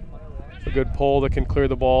good pole that can clear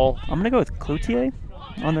the ball. I'm going to go with Cloutier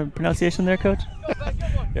on the pronunciation there, Coach.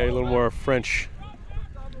 Yeah, a little more French.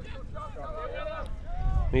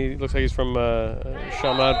 He looks like he's from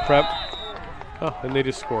Chaminade Prep. Oh, and they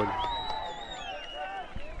just scored.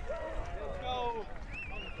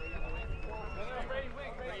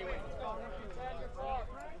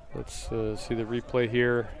 Let's see the replay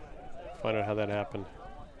here, find out how that happened.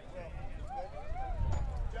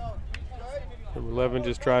 Number 11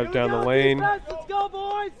 just drives down the lane,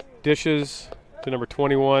 dishes to number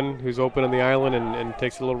 21, who's open on the island and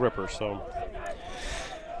takes a little ripper. So,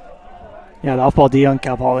 yeah, the off-ball D on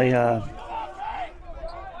Cal Poly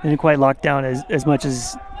didn't quite lock down as much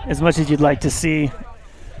as you'd like to see.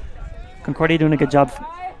 Concordia doing a good job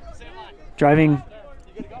drawing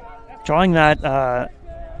that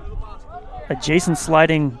adjacent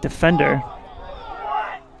sliding defender.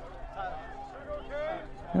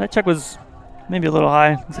 And that check was maybe a little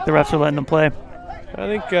high. Looks like the refs are letting them play. I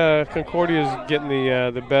think Concordia is getting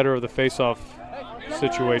the better of the face-off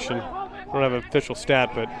situation. I don't have an official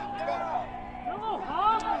stat, but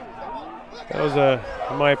that was,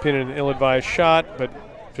 in my opinion, an ill-advised shot, but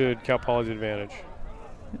to Cal Poly's advantage.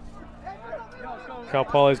 Cal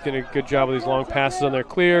Poly's getting a good job of these long passes on their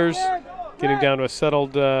clears, getting down to a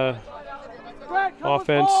settled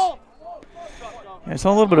offense. I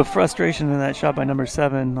saw a little bit of frustration in that shot by number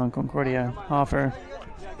 7 on Concordia, Hoffer.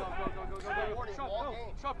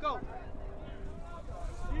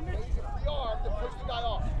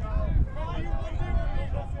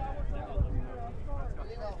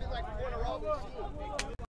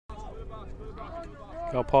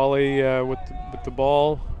 Cal Poly with the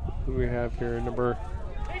ball. Who do we have here? Number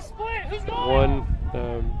 1,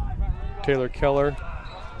 Taylor Keller.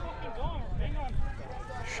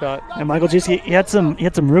 Shot. And Michael Juicy, he had some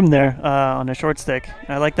room there on a short stick.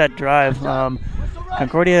 I like that drive.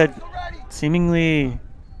 Concordia seemingly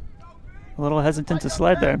a little hesitant to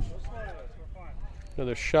slide there.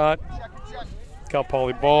 Another shot. Cal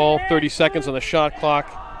Poly ball. 30 seconds on the shot clock.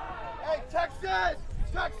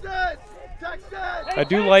 I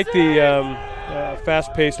do like the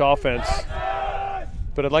fast-paced offense,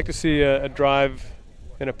 but I'd like to see a drive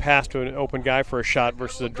and a pass to an open guy for a shot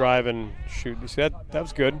versus a drive and shoot. You see, that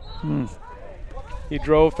was good. He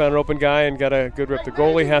drove, found an open guy, and got a good rip. The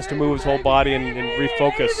goalie has to move his whole body and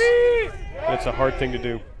refocus. And it's a hard thing to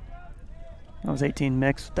do. That was 18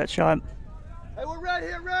 mix with that shot. Hey, we're red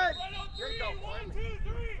here, red.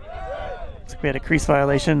 Looks like we had a crease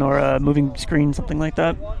violation or a moving screen, something like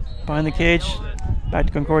that, behind the cage. Back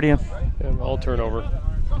to Concordia. And all turnover.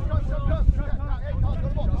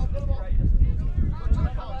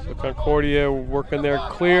 So Concordia working there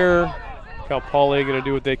clear. Cal Poly going to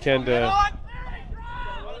do what they can to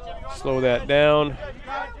slow that down.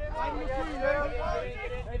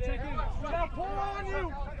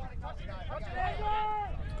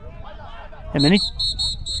 And many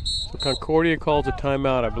So Concordia calls a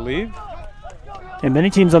timeout, I believe. And many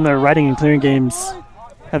teams on their riding and clearing games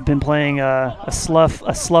have been playing a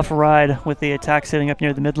slough ride with the attack sitting up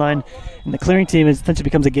near the midline. And the clearing team essentially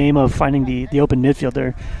becomes a game of finding the open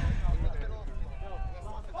midfielder.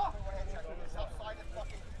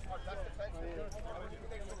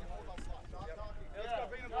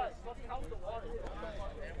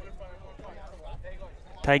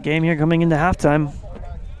 Tight game here coming into halftime.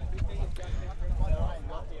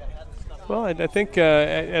 Well, I think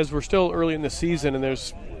as we're still early in the season, and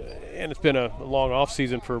it's been a long off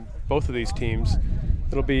season for both of these teams,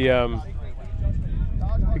 it'll be good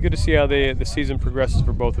to see how the season progresses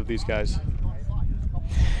for both of these guys.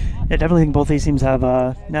 Yeah, definitely think both these teams have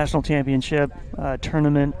national championship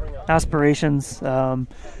tournament aspirations.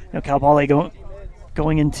 Cal Poly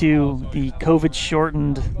going into the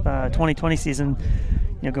COVID-shortened 2020 season,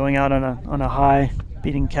 going out on a high,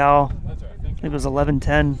 beating Cal. I think it was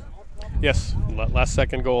 11-10. Yes, last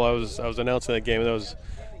second goal. I was announcing that game, and that was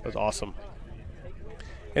awesome.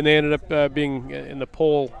 And they ended up being in the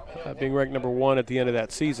poll, being ranked number 1 at the end of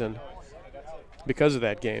that season because of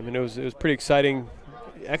that game, and it was pretty exciting,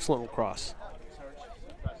 excellent lacrosse.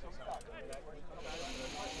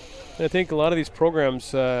 And I think a lot of these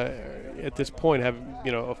programs at this point have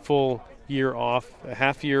a full year off, a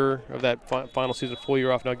half year of that final season, full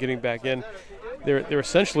year off. Now getting back in, they're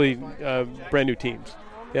essentially brand new teams.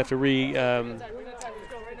 They have to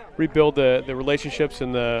rebuild the relationships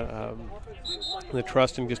and the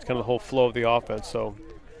trust and just kind of the whole flow of the offense. So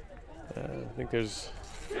I think there's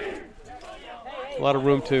a lot of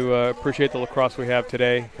room to appreciate the lacrosse we have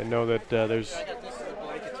today and know that there's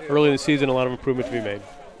early in the season a lot of improvement to be made.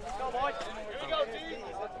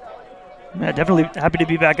 Yeah, definitely happy to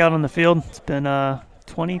be back out on the field. It's been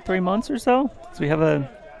 23 months or so since we had a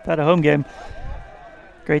home game.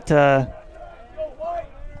 Great to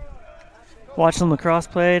watch some lacrosse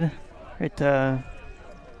played. Great to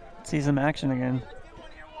see some action again.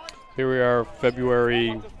 Here we are,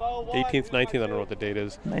 February 18th, 19th. I don't know what the date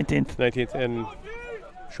is. 19th, and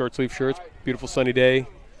short sleeve shirts. Beautiful sunny day.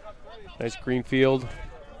 Nice green field.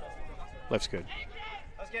 Life's good.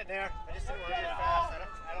 I was getting there. I just didn't want to get fast.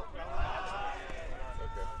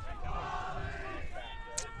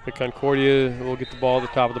 The Concordia will get the ball at the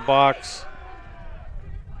top of the box.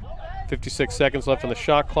 56 seconds left on the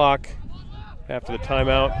shot clock after the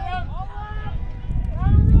timeout.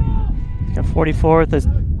 Got 44th, a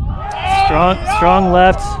strong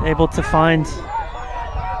left, able to find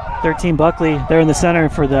 13 Buckley. They're in the center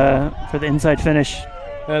for the inside finish.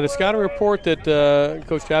 The scouting report that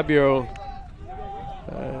Coach Fabio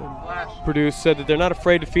produced said that they're not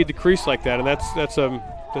afraid to feed the crease like that, and that's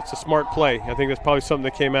a smart play. I think that's probably something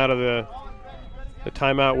that came out of the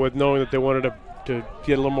timeout with knowing that they wanted to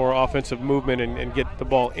get a little more offensive movement and get the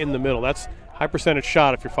ball in the middle. That's high percentage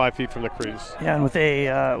shot if you're 5 feet from the crease. Yeah, and with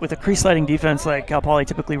a crease sliding defense like Cal Poly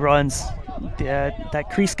typically runs, that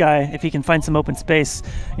crease guy, if he can find some open space,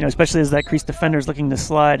 especially as that crease defender is looking to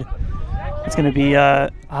slide, it's going to be a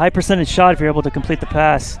high percentage shot if you're able to complete the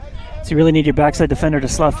pass. So you really need your backside defender to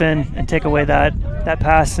slough in and take away that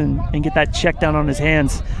pass and get that check down on his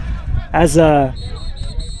hands. As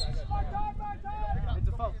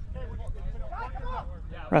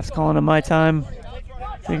ref's calling him my time,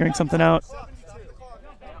 figuring something out.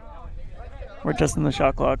 We're just in the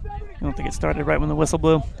shot clock. I don't think it started right when the whistle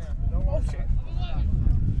blew.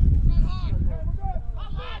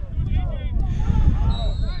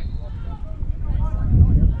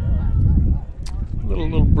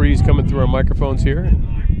 Little breeze coming through our microphones here.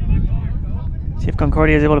 See if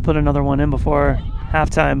Concordia is able to put another one in before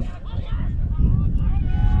halftime.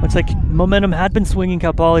 Looks like momentum had been swinging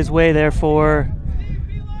Cal Poly's way there for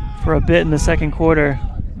a bit in the second quarter.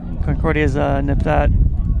 Concordia's nipped that,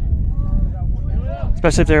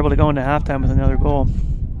 especially if they're able to go into halftime with another goal.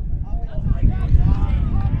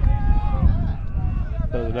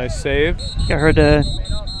 That was a nice save. I heard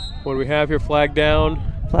what do we have here? Flag down.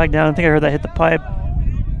 Flag down. I think I heard that hit the pipe.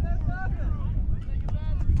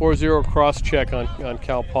 4-0 cross check on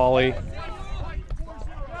Cal Poly.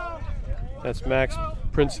 That's Max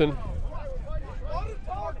Princeton.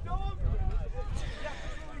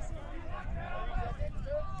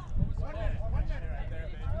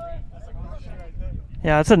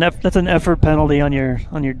 Yeah, that's an effort penalty on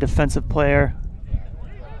your defensive player.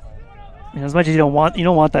 As much as you don't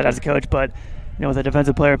want that as a coach, but with a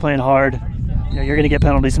defensive player playing hard, you're going to get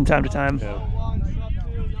penalties from time to time. Yeah.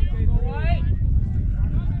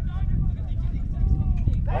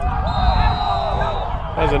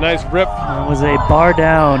 That was a nice rip. It was a bar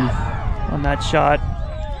down on that shot.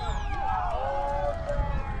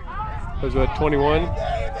 That was 21.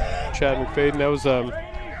 Chad McFadden. That was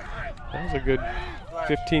a good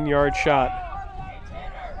 15-yard shot.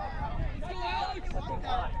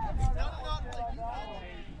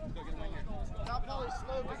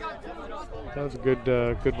 That was a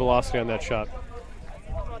good velocity on that shot.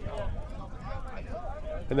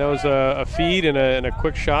 And that was a feed and a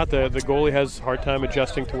quick shot. The goalie has a hard time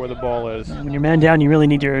adjusting to where the ball is. When you're man down, you really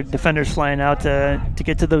need your defenders flying out to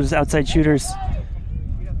get to those outside shooters.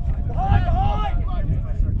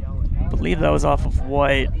 I believe that was off of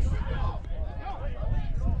White.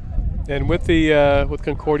 And with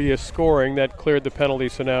Concordia scoring, that cleared the penalty,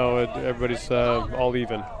 so now everybody's all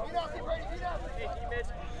even.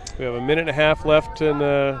 We have a minute and a half left in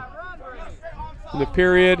the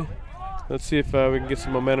period. Let's see if we can get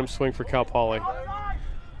some momentum swing for Cal Poly.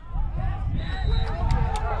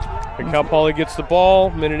 And Cal Poly gets the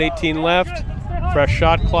ball, minute 18 left, fresh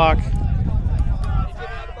shot clock.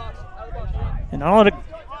 And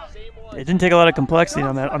it didn't take a lot of complexity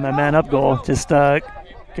on that man-up goal. Just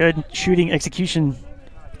good shooting execution.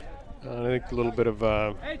 I think a little bit of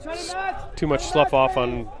too much slough off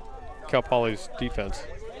on Cal Poly's defense.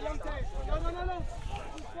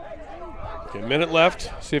 Okay, a minute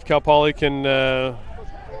left. See if Cal Poly can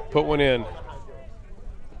put one in. You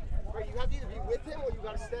have to either be with him or you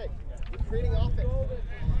got to stay. You're creating offense.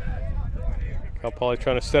 Cal Poly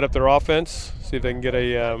trying to set up their offense. See if they can get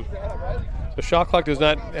a. The shot clock does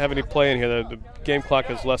not have any play in here. The game clock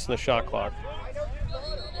is less than the shot clock.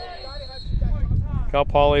 Cal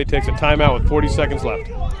Poly takes a timeout with 40 seconds left.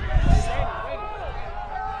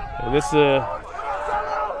 And this is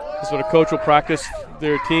what a coach will practice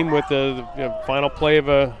their team with the final play of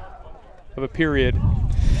a period.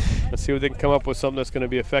 Let's see what they can come up with, something that's going to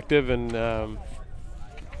be effective and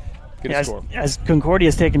get a score. As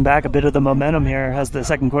Concordia's taken back a bit of the momentum here as the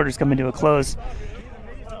second quarter's coming to a close,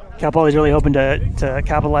 Cal Poly's really hoping to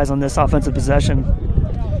capitalize on this offensive possession.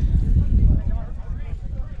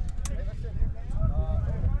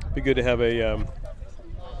 Be good to have a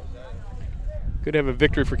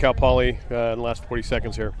victory for Cal Poly in the last 40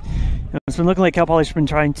 seconds here. It's been looking like Cal Poly's been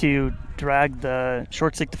trying to drag the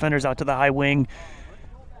short stick defenders out to the high wing,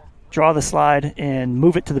 draw the slide, and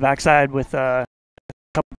move it to the backside with a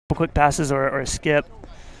couple quick passes or a skip.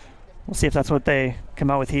 We'll see if that's what they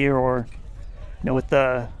come out with here, or with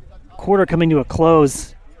the quarter coming to a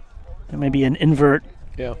close, there may be an invert.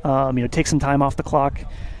 Yeah. Take some time off the clock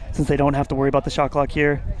since they don't have to worry about the shot clock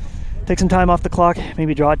here. take some time off the clock,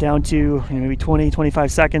 maybe draw it down to maybe 20,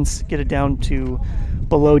 25 seconds, get it down to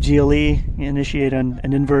below GLE, initiate an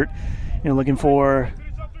invert. Looking for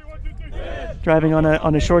driving on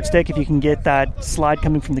a short stick. If you can get that slide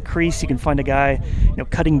coming from the crease, you can find a guy,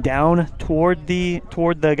 cutting down toward the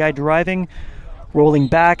guy driving, rolling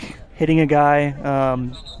back, hitting a guy,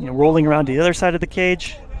 rolling around to the other side of the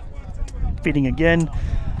cage, feeding again.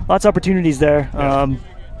 Lots of opportunities there. Yeah.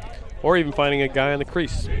 Or even finding a guy on the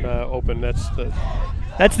crease open. That's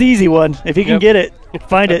the easy one. If you can get it,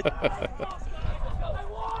 find it.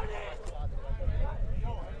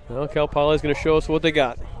 Well, Cal Poly is going to show us what they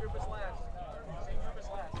got.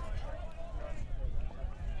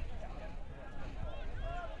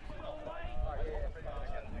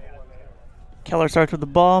 Keller starts with the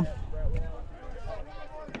ball.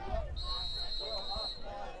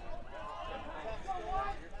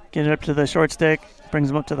 Get it up to the short stick, brings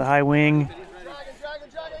him up to the high wing.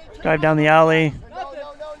 Drive down the alley.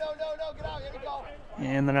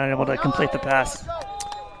 And they're not able to complete the pass.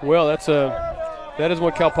 Well, that is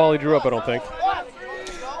what Cal Poly drew up, I don't think.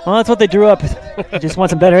 Well, that's what they drew up. They just want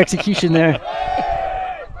some better execution there.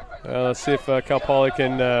 Let's see if Cal Poly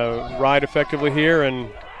can ride effectively here. And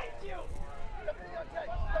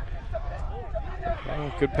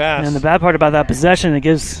good pass. And the bad part about that possession, it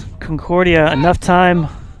gives Concordia enough time.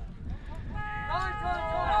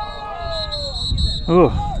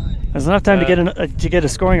 Ooh, there's enough time to get a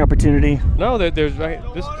scoring opportunity. No,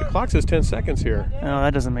 the clock says 10 seconds here. No,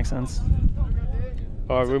 that doesn't make sense.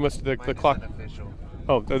 Oh, we must the clock.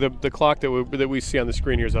 Oh, the clock that we see on the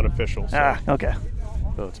screen here is unofficial. So. Okay.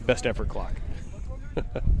 No, it's best effort clock.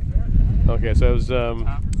 Okay, so it was,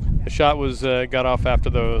 the shot was got off after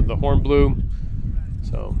the horn blew,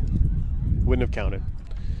 so wouldn't have counted.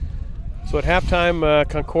 So at halftime,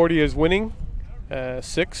 Concordia is winning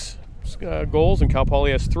 6 goals, and Cal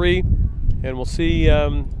Poly has 3, and we'll see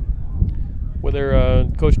whether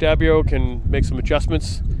Coach Dabio can make some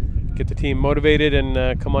adjustments, get the team motivated,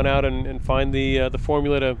 and come on out and find the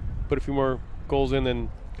formula to put a few more goals in than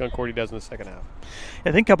Concordia does in the second half.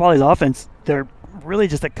 I think Cal Poly's offense, they're really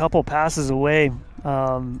just a couple passes away,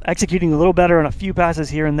 executing a little better on a few passes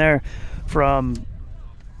here and there from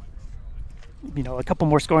a couple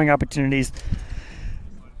more scoring opportunities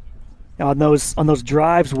on those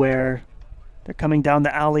drives where they're coming down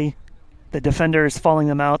the alley, the defender is falling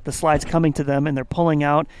them out, the slide's coming to them, and they're pulling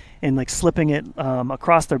out and slipping it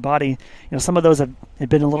across their body. Some of those have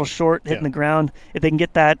been a little short, hitting the ground. If they can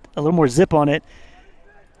get that a little more zip on it,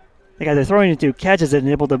 the guy they're throwing it to catches it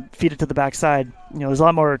and able to feed it to the backside. There's a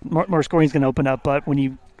lot more scoring is going to open up. But when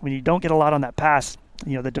you don't get a lot on that pass,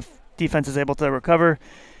 the defense is able to recover,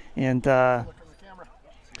 and the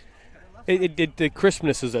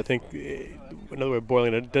crispness is, I think, another way of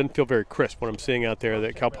boiling it. It doesn't feel very crisp what I'm seeing out there.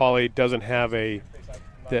 That Cal Poly doesn't have the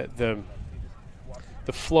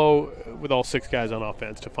flow with all 6 guys on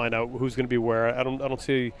offense to find out who's going to be where. I don't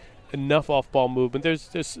see enough off-ball movement.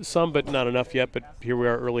 There's some, but not enough yet. But here we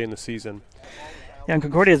are early in the season. Yeah, and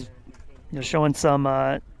Concordia is showing some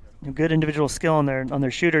good individual skill on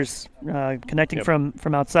their shooters, connecting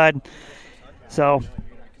from outside. So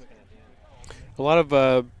a lot of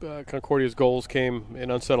Concordia's goals came in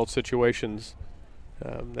unsettled situations.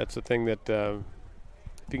 That's the thing that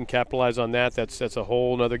if you can capitalize on that, that's a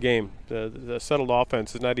whole other game. The settled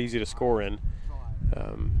offense is not easy to score in.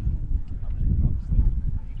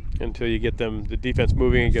 Until you get the defense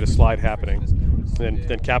moving and get a slide happening,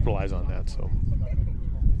 then capitalize on that. So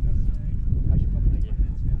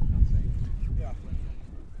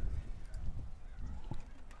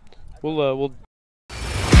we'll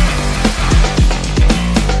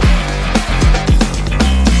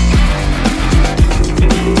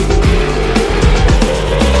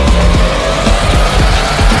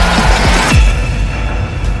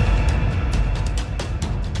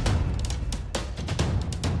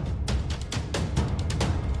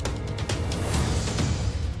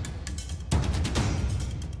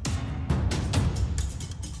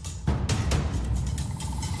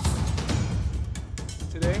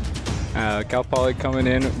Cal Poly coming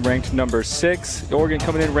in ranked number 6. Oregon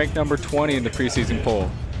coming in ranked number 20 in the preseason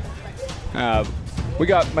poll. We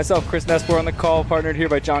got myself, Chris Nespor, on the call, partnered here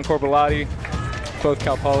by John Corbellati, both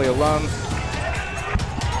Cal Poly alum.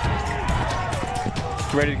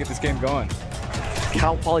 Ready to get this game going.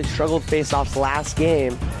 Cal Poly struggled face-offs last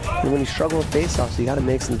game. And when you struggle with face-offs, you got to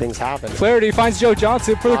make some things happen. Flaherty finds Joe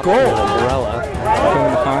Johnson for the goal. Umbrella.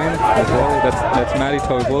 Coming behind as well. That's Matty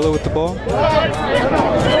Toivola with the ball.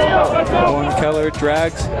 Owen Keller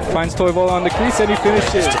drags, finds Toivola on the crease, and he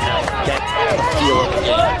finishes. the feel of the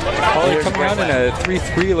game. Poly coming out in a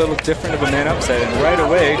 3-3, a little different of a man upset, and right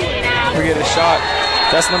away we get a shot.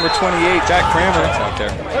 That's number 28, Jack Kramer, out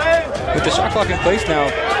there. With the shot clock in place now,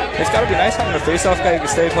 it's got to be nice having a face-off guy who can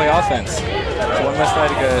stay and play offense. So one less guy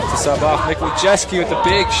to sub off. Nick Wojcicki with the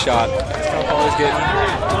big shot. That's how Poly's getting.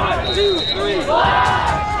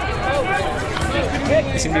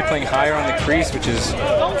 They seem to be playing higher on the crease, which is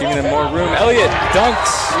giving them more room. Elliott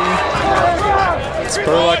dunks.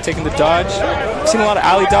 Spurlock taking the dodge. I've seen a lot of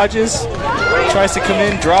alley dodges. Tries to come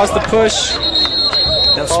in, draws the push.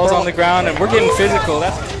 Falls on the ground, and we're getting physical.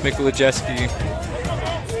 That's Mick Wojcicki.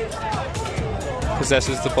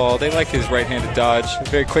 Possesses the ball. They like his right-handed dodge. A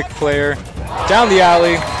very quick player. Down the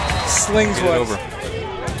alley. Slings one over.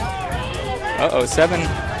 Uh-oh, 7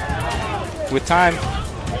 with time.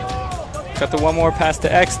 Got the one more pass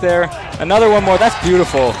to X there. Another one more. That's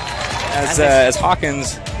beautiful. As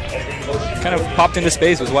Hawkins kind of popped into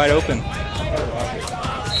space, was wide open.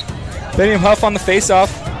 Benny Huff on the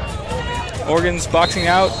face-off. Oregon's boxing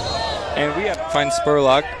out, and we have to find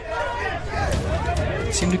Spurlock.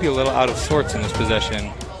 Seem to be a little out of sorts in this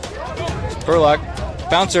possession. Spurlock,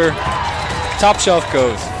 bouncer, top shelf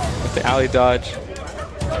goes with the alley dodge.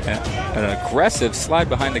 An aggressive slide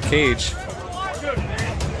behind the cage.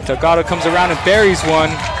 Delgado comes around and buries one.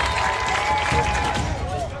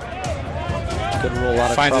 Good rule, a lot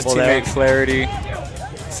of finds his trouble teammate there. Flaherty.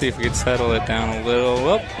 Let's see if we can settle it down a little.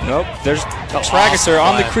 Whoop, nope. There's Tragesser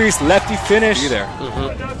on the crease, lefty finish. There.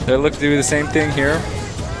 They look to do the same thing here.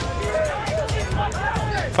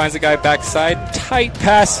 Finds the guy backside. Tight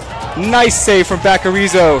pass. Nice save from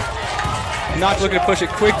Baccarizo. Not looking to push it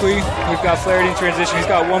quickly. We've got Flaherty in transition. He's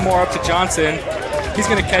got one more up to Johnson. He's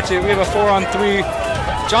going to catch it. We have a 4-on-3.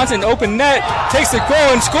 Johnson, open net. Takes the goal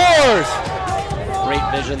and scores. Great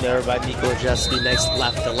vision there by Mick Wojcicki. Nice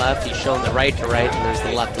left to left. He's showing the right to right, and there's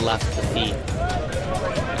the left to left at the feet.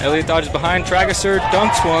 Elliott dodges behind. Tragesser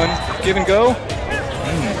dunks one. Give and go.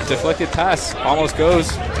 Deflected pass. Almost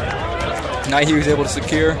goes. Now he was able to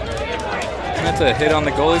secure. And that's a hit on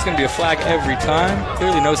the goal. He's going to be a flag every time.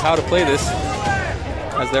 Clearly knows how to play this,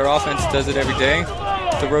 as their offense does it every day.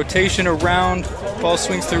 The rotation around. Ball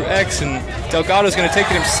swings through X, and Delgado's going to take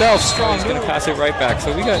it himself. Strong's going to pass it right back.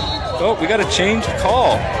 So we got a change of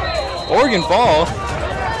call. Oregon ball.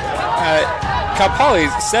 Cal Poly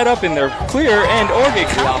set up in their clear, and Oregon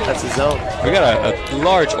Offensive zone. We got a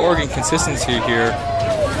large Oregon consistency here.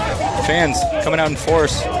 Fans coming out in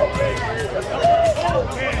force.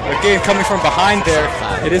 Again, coming from behind there.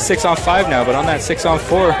 It is 6-on-5 now, but on that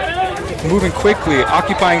 6-on-4, moving quickly,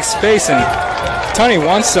 occupying space, and Tunney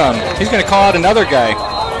wants some. He's going to call out another guy.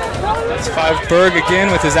 That's 5 Berg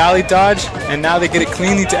again with his alley dodge, and now they get it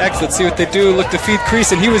cleanly to X. Let's see what they do. Look to feed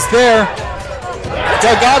crease, and he was there.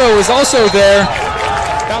 Delgado was also there.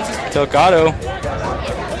 Delgado.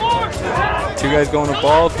 2 guys going to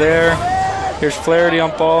ball there. Here's Flaherty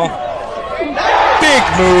on ball. Big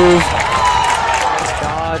move.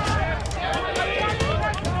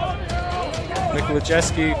 Mick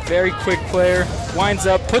Wojcicki, very quick player. Winds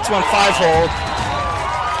up, puts one 5-hole.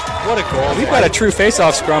 What a goal. We've got a true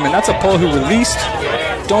face-off scrum, and that's a pull who released.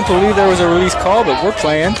 Don't believe there was a release call, but we're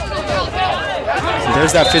playing. And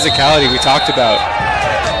there's that physicality we talked about.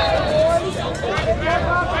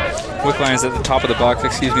 Wickline is at the top of the box.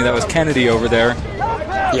 Excuse me, that was Kennedy over there.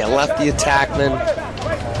 Yeah, lefty attackman.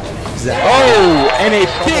 Exactly. Oh, and a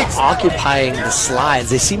big occupying the slides.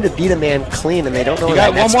 They seem to beat a man clean, and they don't know where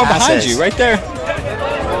that next pass is. You got one more behind you, right there.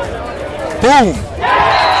 Boom.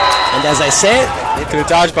 And as I say it, to the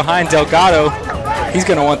dodge behind Delgado. He's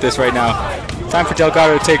going to want this right now. Time for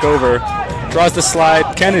Delgado to take over. Draws the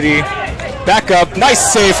slide. Kennedy back up.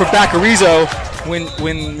 Nice save for Baccarizo.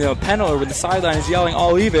 When the panel or when the sideline is yelling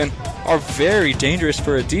all even, are very dangerous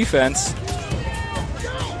for a defense.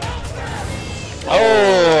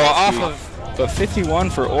 Oh, off of a 51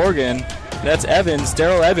 for Oregon. That's Evans,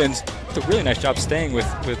 Darrell Evans. It's a really nice job staying with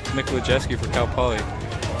Mick Wojcicki for Cal Poly.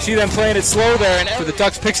 See them playing it slow there, and for the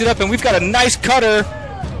Ducks picks it up, and we've got a nice cutter.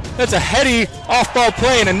 That's a heady off-ball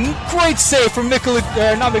play, and a great save from not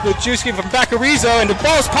Mick Wojcicki, from Baccarizo, and the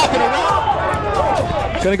ball's popping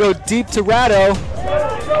around. Gonna go deep to Ratto.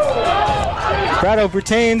 Ratto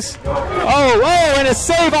retains. Oh, and a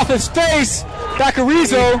save off his face.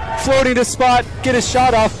 Baccarizo floating to spot, get his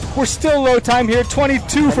shot off. We're still low time here,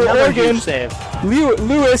 22 for Oregon.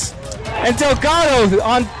 Lewis and Delgado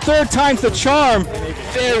on 3rd time's the charm.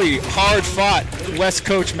 Very hard fought West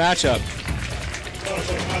Coach matchup.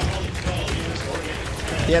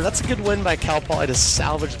 Yeah, that's a good win by Cal Poly to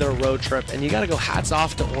salvage their road trip, and you got to go hats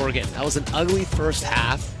off to Oregon. That was an ugly first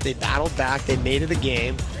half. They battled back, they made it a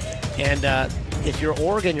game, and if you're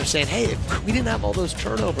Oregon, you're saying, hey, if we didn't have all those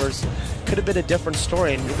turnovers, could have been a different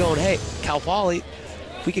story. And you're going, hey, Cal Poly,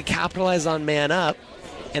 if we could capitalize on man up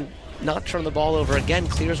and not turn the ball over again,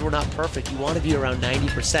 clears were not perfect. You want to be around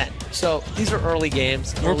 90%. So these are early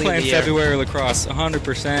games. We're early playing in the year. February lacrosse,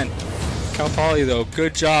 100%. Cal Poly, though,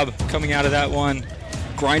 good job coming out of that one,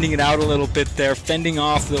 grinding it out a little bit there, fending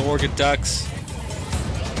off the Oregon Ducks.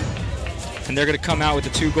 And they're going to come out with a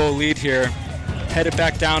 2-goal lead here. Headed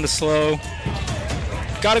back down to slow.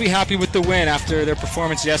 Got to be happy with the win after their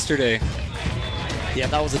performance yesterday. Yeah,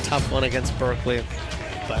 that was a tough one against Berkeley.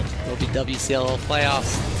 But there'll be WCLL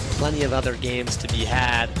playoffs. Plenty of other games to be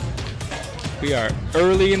had. We are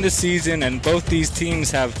early in the season, and both these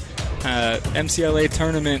teams have MCLA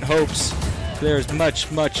tournament hopes. There's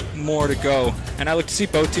much, much more to go, and I look to see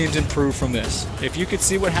both teams improve from this. If you could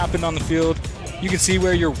see what happened on the field, you can see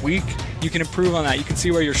where you're weak, you can improve on that. You can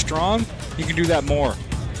see where you're strong, you can do that more.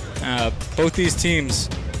 Both these teams,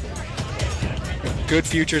 good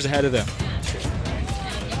futures ahead of them.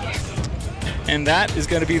 And that is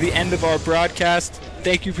going to be the end of our broadcast.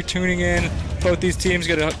 Thank you for tuning in. Both these teams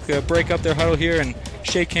going to break up their huddle here and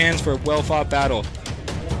shake hands for a well-fought battle.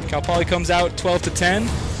 Cal Poly comes out 12-10.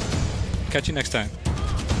 Catch you next time.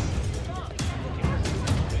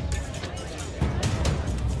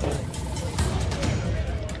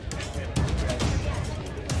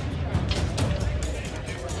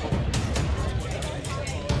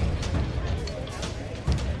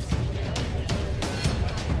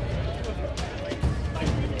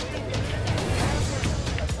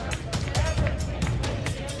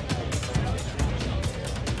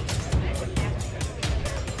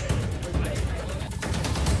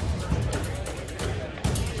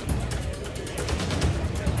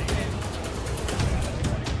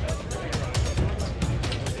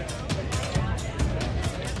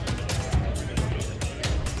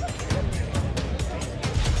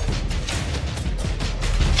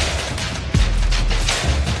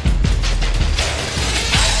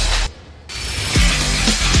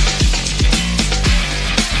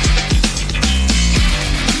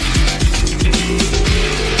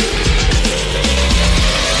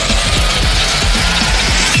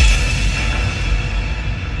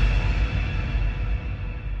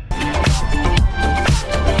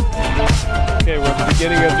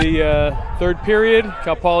 Third period,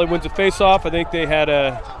 Cal Poly wins a face-off. I think they had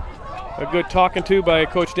a good talking to by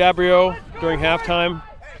Coach Dabrio during halftime.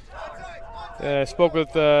 I spoke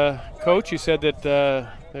with Coach. He said that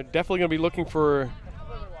they're definitely going to be looking for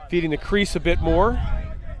feeding the crease a bit more.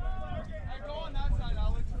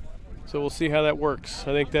 So we'll see how that works.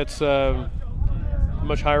 I think that's a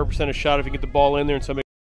much higher percentage shot if you get the ball in there and somebody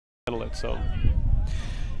can handle it. So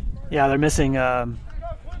Yeah, they're missing number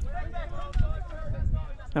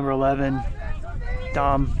 11,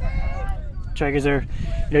 Dom Traegerzer.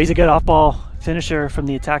 He's a good off-ball finisher from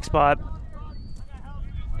the attack spot.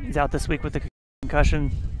 He's out this week with a concussion.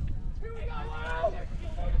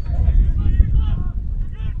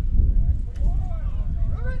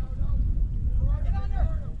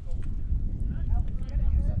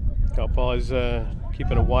 Cal Poly's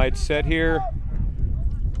keeping a wide set here.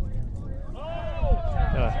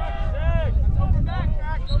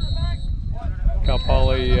 Cal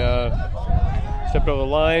Poly stepped over the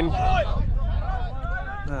line.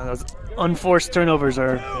 Those unforced turnovers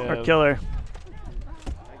are killer.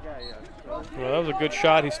 Well, that was a good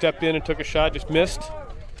shot. He stepped in and took a shot, just missed.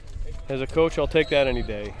 As a coach, I'll take that any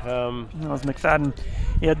day. That was McFadden.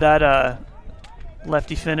 He had that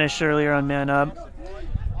lefty finish earlier on man up.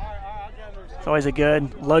 It's always a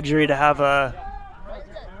good luxury to have a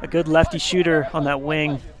good lefty shooter on that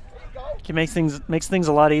wing. It makes things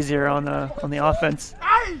a lot easier on the offense.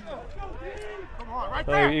 I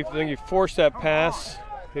think he forced that pass.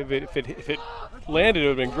 If it landed, it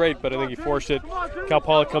would have been great, but I think he forced it. Cal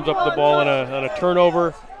Poly comes up with the ball on a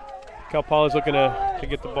turnover. Cal Poly's looking to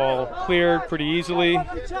get the ball cleared pretty easily.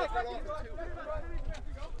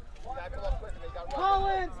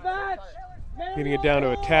 Getting it down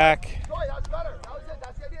to attack.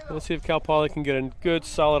 Let's see if Cal Poly can get a good,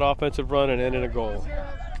 solid offensive run and end in a goal.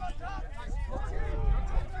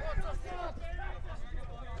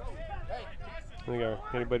 I think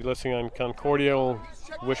anybody listening on Concordia will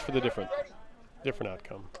wish for the different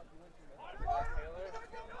outcome.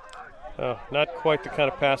 Not quite the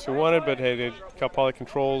kind of pass we wanted, but hey, Cal Poly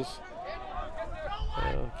controls.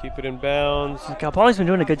 Keep it in bounds. Cal Poly's been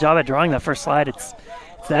doing a good job at drawing that first slide. It's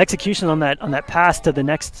the execution on that pass to the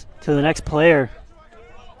next player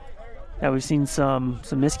that we've seen some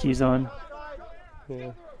miscues on.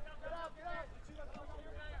 Yeah.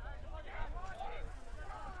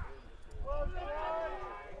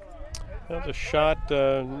 That was a shot,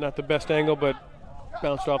 not the best angle, but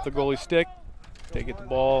bounced off the goalie's stick. They get the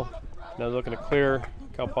ball. Now they're looking to clear.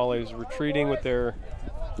 Cal Poly is retreating with their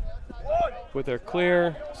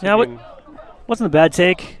clear. Yeah, wasn't a bad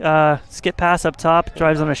take. Skip pass up top,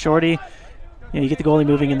 drives on a shorty. You get the goalie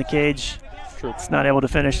moving in the cage. True. It's not able to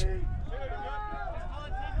finish.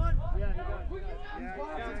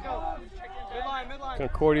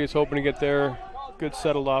 Concordia is hoping to get their good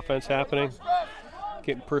settled offense happening.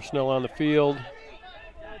 Getting personnel on the field.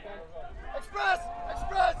 Express!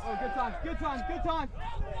 Oh, good time.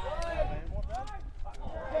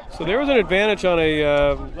 So there was an advantage on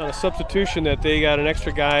a substitution that they got an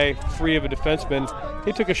extra guy free of a defenseman.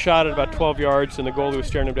 He took a shot at about 12 yards, and the goalie was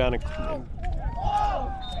staring him down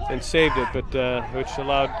and saved it, but which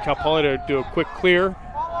allowed Cal Poly to do a quick clear.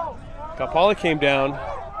 Cal Poly came down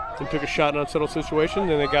and took a shot in an unsettled situation,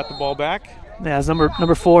 and they got the ball back. Yeah, it's number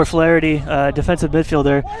 4, Flaherty, defensive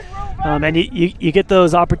midfielder, and you get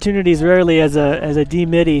those opportunities rarely as a D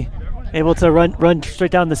midi, able to run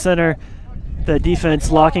straight down the center. The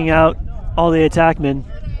defense locking out all the attackmen,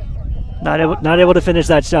 not able to finish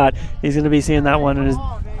that shot. He's going to be seeing that one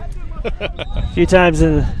a few times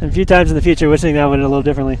in the future, wishing that went a little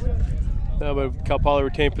differently. No, but Cal Poly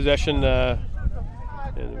retained possession, and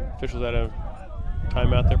the officials had a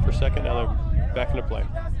timeout there for a second. Now they're back into play.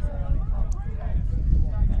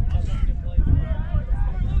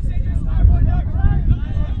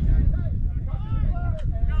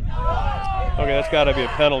 Okay, that's got to be a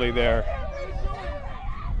penalty there.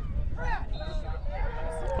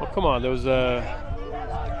 Oh, come on, there was the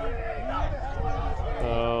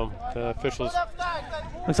officials.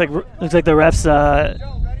 Looks like the refs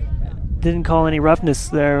didn't call any roughness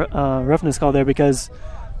there. Roughness call there because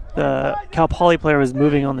the Cal Poly player was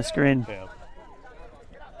moving on the screen. Yeah.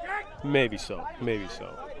 Maybe so.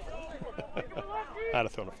 I'd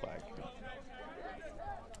have thrown a flag.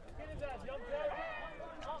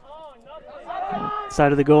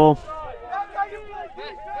 Side of the goal.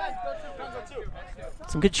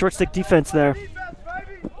 Some good short stick defense there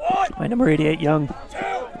by number 88, Young.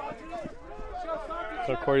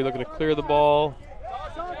 Concordia looking to clear the ball.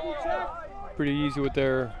 Pretty easy with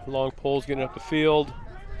their long poles getting up the field.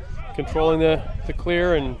 Controlling the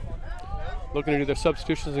clear and looking to do their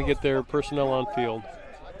substitutions and get their personnel on field.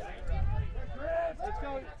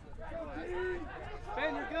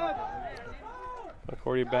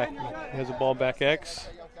 Concordia back has the ball back X.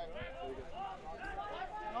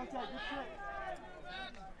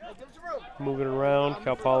 Moving around.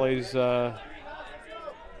 Cal Poly's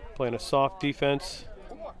playing a soft defense.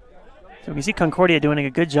 So we see Concordia doing a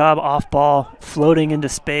good job off ball, floating into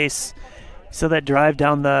space. So that drive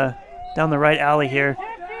down the right alley here.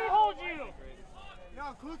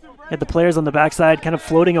 Had the players on the backside kind of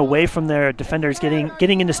floating away from their defenders,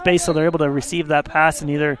 getting into space so they're able to receive that pass and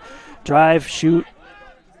either drive, shoot,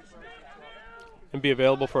 and be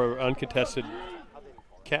available for an uncontested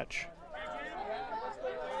catch.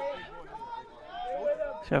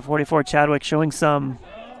 So 44 Chadwick showing some.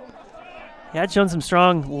 He had shown some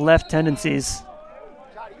strong left tendencies.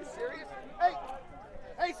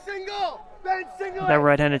 That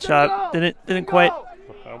right-handed shot didn't quite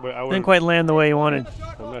land the way he wanted.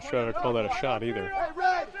 I'm not sure how to call that a shot either.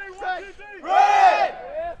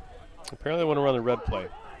 Apparently they want to run the red play.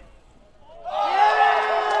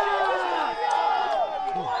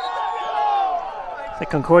 The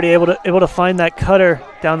Concordia able to find that cutter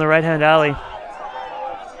down the right-hand alley.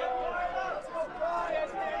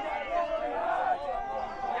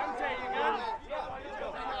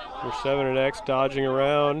 We're 7 and X dodging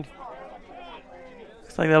around.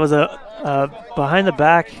 Looks like that was a behind the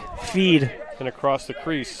back feed and across the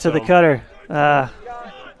crease to the cutter. Hashtag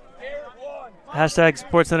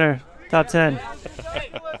SportsCenter Top 10.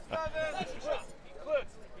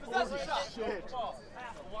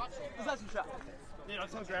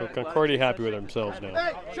 So Concordia happy with themselves now.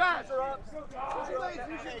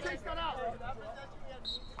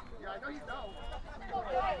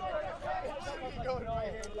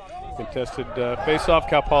 Contested face-off.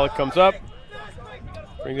 Cal Poly comes up,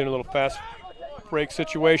 brings in a little fast break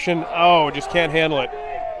situation. Oh, just can't handle it.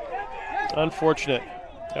 Unfortunate.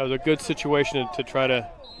 That was a good situation to try to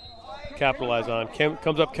capitalize on.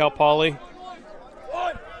 Comes up Cal Poly.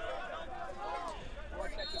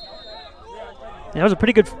 It was a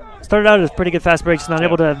pretty good. Started out as a pretty good fast break. Just not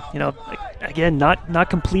able to, again, not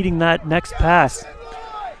completing that next pass.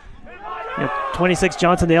 26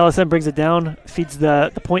 Johnson, the LSM brings it down, feeds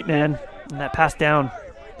the point man, and that pass down.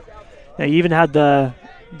 You even had the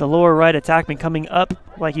lower right attackman coming up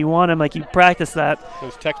like you want him, like you practice that. It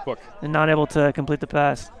was textbook. And not able to complete the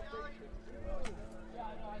pass.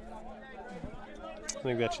 I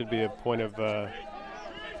think that should be a point of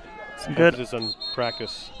Some good emphasis on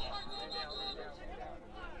practice.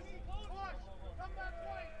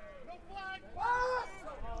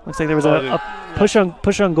 Looks like there was a push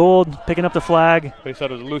on Gold, picking up the flag. But he thought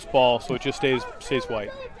it was a loose ball, so it just stays white.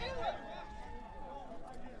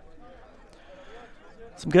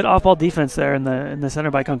 Some good off-ball defense there in the center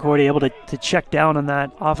by Concordia, able to check down on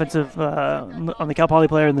that offensive on the Cal Poly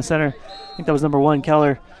player in the center. I think that was number 1,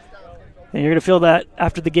 Keller. And you're gonna feel that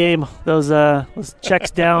after the game. Those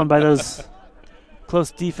checks down by those close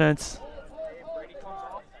defense.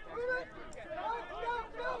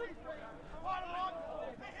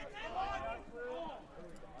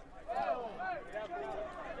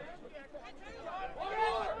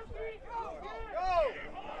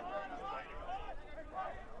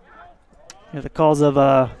 The calls of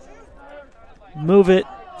move it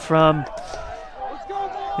from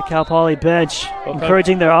the Cal Poly bench,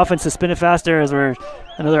 encouraging their offense to spin it faster as we're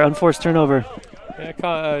another unforced turnover.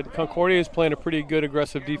 Yeah, Concordia is playing a pretty good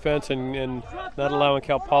aggressive defense and not allowing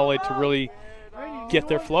Cal Poly to really get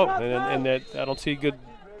their flow. And that I don't see good,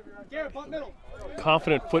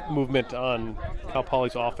 confident foot movement on Cal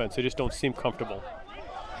Poly's offense. They just don't seem comfortable.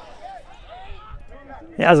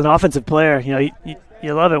 Yeah, as an offensive player,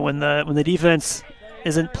 you love it when the defense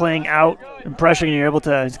isn't playing out and pressuring, and you're able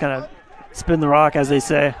to just kind of spin the rock, as they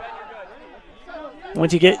say.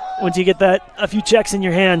 Once you get that a few checks in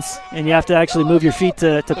your hands and you have to actually move your feet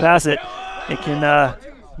to pass it, it can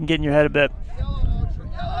get in your head a bit.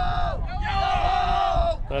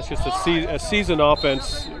 That's just a seasoned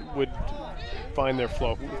offense would find their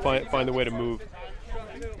flow, find a way to move.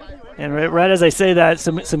 And right as I say that,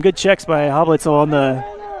 some good checks by Hoblitzel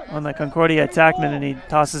on the Concordia attackman, and he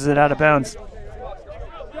tosses it out of bounds.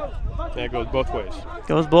 Yeah, it goes both ways.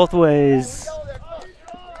 Goes both ways.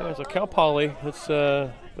 Okay, so Cal Poly,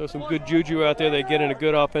 there's some good juju out there. They get in a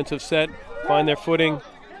good offensive set, find their footing,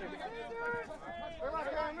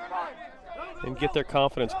 and get their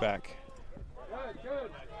confidence back.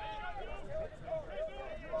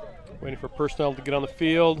 Waiting for personnel to get on the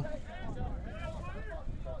field.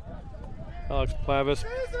 Alex Plavis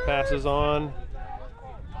passes on.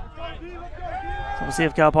 So we'll see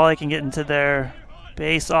if Cal Poly can get into their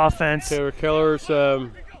base offense. Taylor Keller's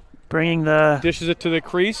bringing the dishes it to the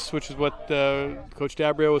crease, which is what Coach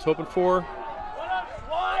Dabrio was hoping for.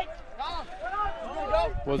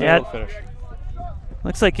 Wasn't able to finish.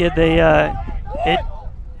 Looks like it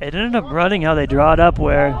ended up running how they draw it up,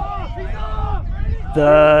 where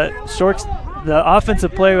the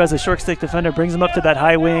offensive player who has a short stick defender brings him up to that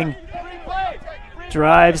high wing,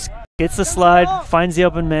 drives, gets the slide, finds the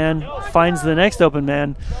open man, finds the next open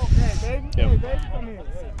man. Yep.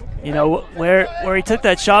 Where he took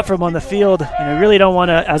that shot from on the field, you really don't want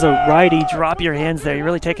to, as a righty, drop your hands there. You're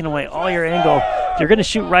really taking away all your angle. If you're going to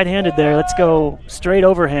shoot right-handed there, let's go straight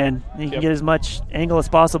overhand. You can get as much angle as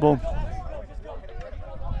possible.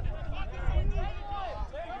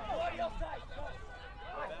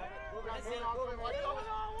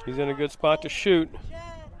 He's in a good spot to shoot.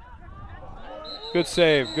 Good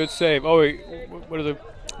save, good save. Oh, wait, what are the...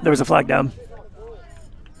 There was a flag down.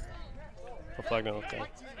 A flag down, okay.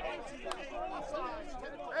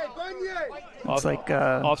 Looks like...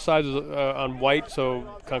 Offside is on white,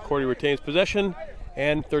 so Concordia retains possession,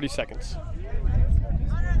 and 30 seconds.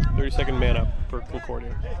 30-second man up for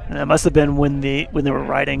Concordia. And that must have been when they were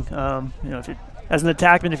riding. If as an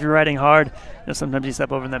attackman, if you're riding hard, sometimes you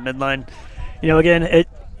step over in that midline. Again,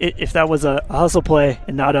 if that was a hustle play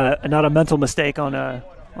and not a mental mistake on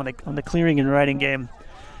the clearing and riding game.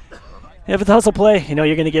 If it's a hustle play,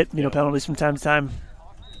 you're going to get penalties from time to time.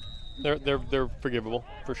 They're forgivable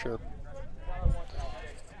for sure.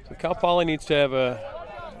 So Cal Poly needs to have a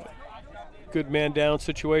good man down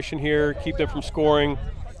situation here, keep them from scoring,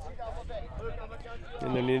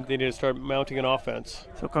 and then they need to start mounting an offense.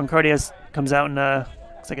 So Concordia comes out in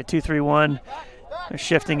looks like a 2-3-1. They're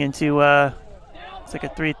shifting into it's like a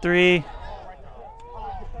 3-3.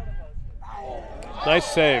 Nice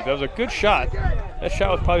save. That was a good shot. That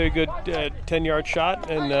shot was probably a good 10-yard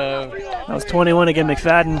shot, and that was 21 again.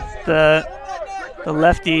 McFadden, the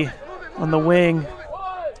lefty on the wing.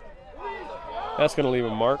 That's going to leave a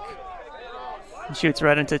mark. He shoots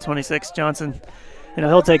right into 26 Johnson.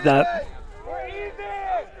 He'll take that.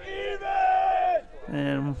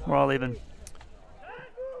 And we're all even.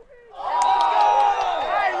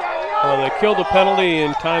 Well, they killed a penalty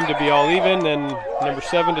in time to be all even, and number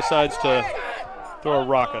 7 decides to throw a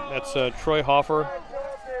rocket. That's Troy Hoffer.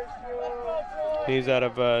 He's out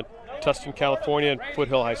of Tustin, California, at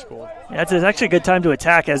Foothill High School. Yeah, it's actually a good time to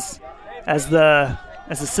attack as the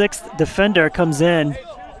 6th defender comes in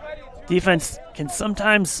defense can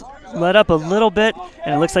sometimes let up a little bit,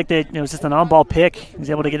 and it looks like it was just an on-ball pick. He's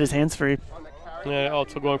able to get his hands free. Yeah,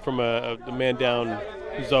 also going from the man-down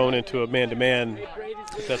zone into a man-to-man,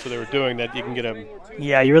 if that's what they were doing, that you can get a...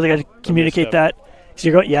 Yeah, you really got to communicate that. So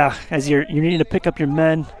you're going, as you're needing to pick up your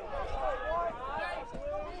men.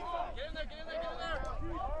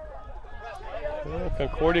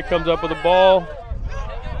 Concordia comes up with the ball.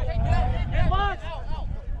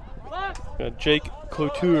 Jake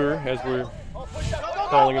Cloture, as we're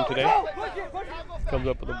calling him today, comes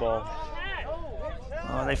up with the ball.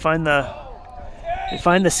 Oh, they find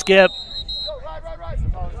the skip.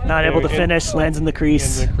 Not able to finish, lands in the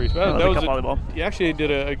crease. Well, that was he actually did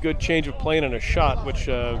a good change of plane on a shot, which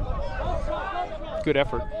good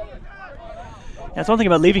effort. That's one thing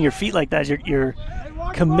about leaving your feet like that. You're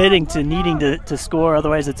committing to needing to score.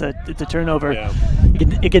 Otherwise, it's a turnover. Yeah.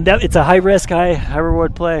 It's a high risk, high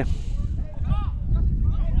reward play.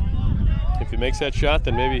 If he makes that shot,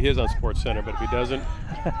 then maybe he is on Sports Center. But if he doesn't,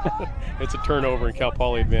 it's a turnover and Cal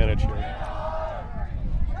Poly advantage here.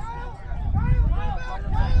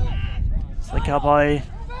 It's like Cal Poly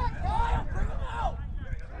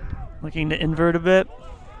looking to invert a bit.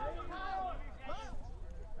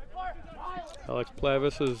 Alex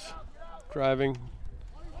Plavis is driving.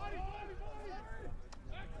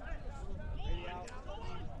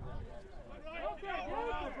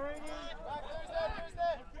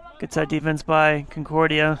 Good side defense by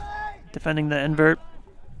Concordia, defending the invert.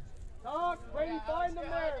 Well,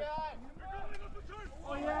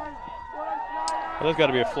 there's got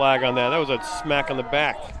to be a flag on that. That was a smack on the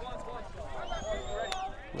back.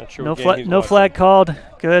 Not sure No flag called.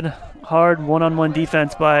 Good, hard one-on-one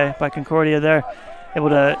defense by Concordia there. Able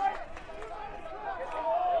to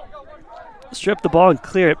strip the ball and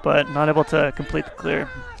clear it, but not able to complete the clear.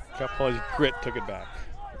 Cal Poly's grit took it back.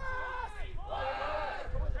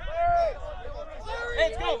 Hey,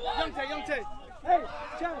 let's go. Young Tay. Hey,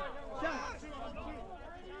 Chad.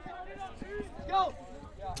 Go.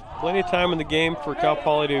 Plenty of time in the game for Cal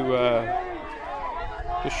Poly to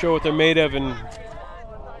show what they're made of and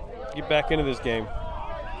get back into this game.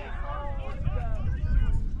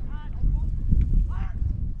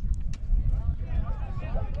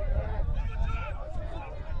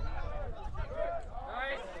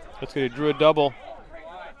 Let's get it. Drew a double.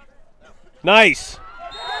 Nice.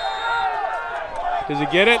 Does he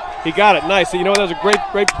get it? He got it. Nice. So you know what? That was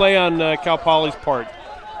a great play on Cal Poly's part.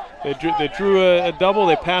 They drew a double.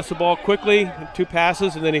 They passed the ball quickly, 2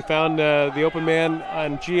 passes, and then he found the open man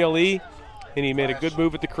on GLE, and he made a good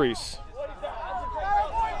move at the crease.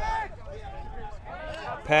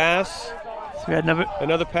 Pass. So we had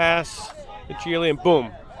another pass at GLE, and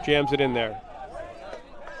boom, jams it in there.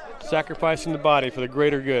 Sacrificing the body for the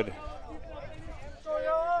greater good.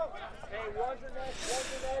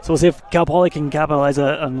 So we'll see if Cal Poly can capitalize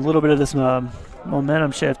on a little bit of this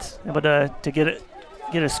momentum shift, able to get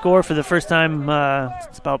a score for the first time.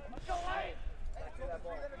 It's about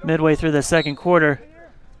midway through the second quarter.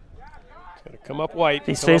 It's going to come up white.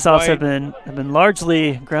 These faceoffs have been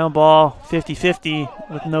largely ground ball, 50-50,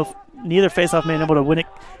 with neither faceoff man able to win it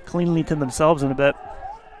cleanly to themselves in a bit.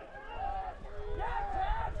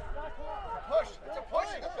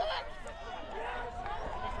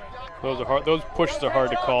 Those pushes are hard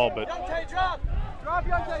to call, but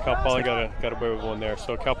Cal Poly got away with one there.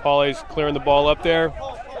 So Cal Poly's clearing the ball up there.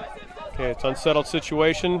 Okay, it's unsettled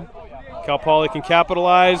situation. Cal Poly can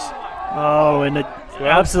capitalize. Oh, and it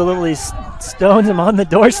absolutely stones him on the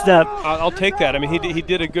doorstep. I'll take that. I mean, he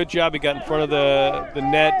did a good job. He got in front of the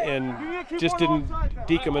net and just didn't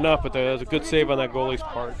deke him enough, but that was a good save on that goalie's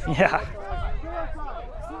part. Yeah.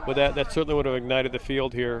 But that certainly would have ignited the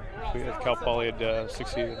field here if Cal Poly had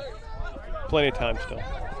succeeded. Plenty of time still.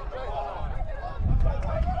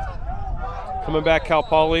 Coming back, Cal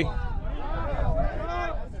Poly.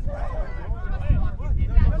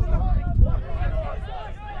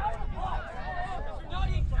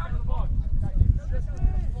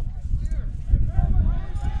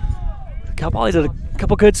 Cal Poly's had a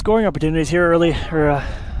couple good scoring opportunities here early, or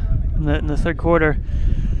in the third quarter.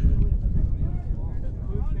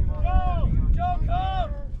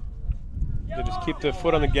 They just keep the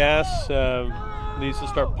foot on the gas. Needs to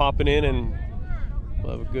start popping in, and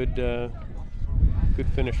we'll have a good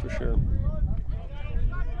finish for sure.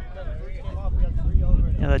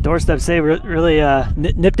 Yeah, the doorstep save really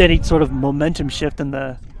nipped any sort of momentum shift in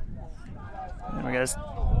the. There we go.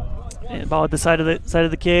 Ball at the side of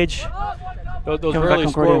the cage. Those rarely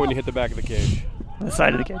score when you hit the back of the cage. The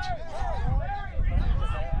side of the cage.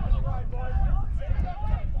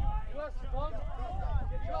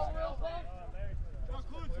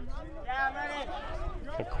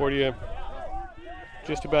 Concordia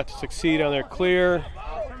just about to succeed on their clear.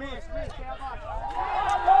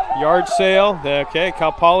 Yard sale. Okay,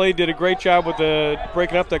 Cal Poly did a great job with the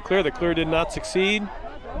breaking up that clear. The clear did not succeed.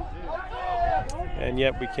 And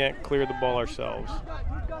yet we can't clear the ball ourselves.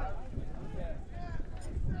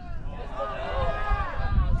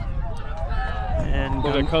 And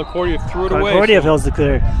well, Concordia threw it away. Concordia fails to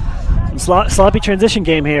clear. Some sloppy transition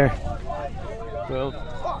game here. Well,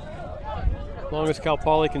 as long as Cal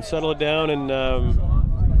Poly can settle it down and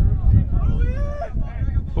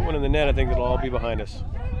put one in the net, I think it'll all be behind us.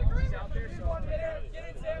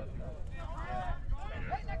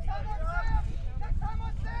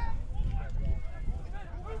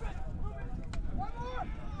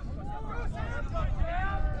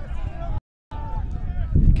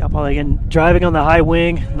 Cal Poly again driving on the high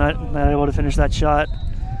wing, not able to finish that shot.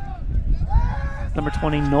 Number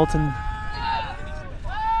 20, Knowlton.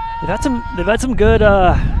 They've had some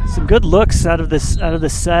good looks out of this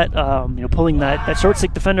set. Pulling that short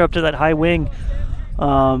stick defender up to that high wing.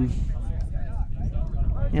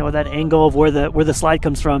 With that angle of where the slide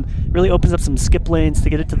comes from, really opens up some skip lanes to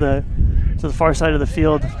get it to the far side of the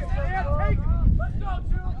field.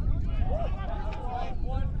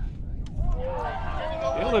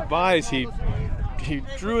 Ill advised, he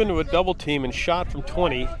drew into a double team and shot from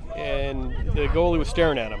 20, and the goalie was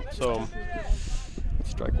staring at him. So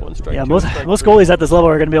strike one, strike two. Most goalies at this level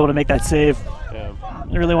are going to be able to make that save. Yeah.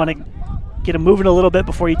 You really want to get him moving a little bit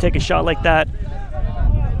before you take a shot like that.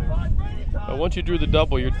 But once you drew the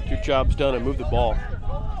double, your job's done and move the ball.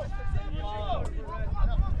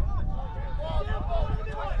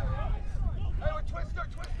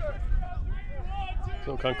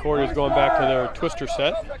 So Concordia's going back to their twister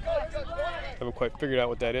set. Haven't quite figured out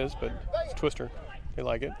what that is, but it's twister. They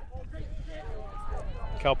like it.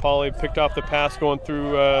 Cal Poly picked off the pass going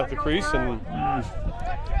through the crease, and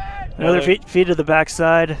another feed to the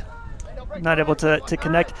backside. Not able to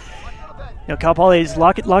connect. Cal Poly is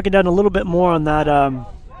locking down a little bit more on that on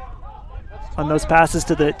those passes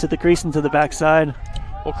to the crease and to the backside.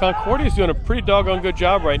 Well, Concordia's doing a pretty doggone good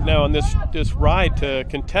job right now on this ride to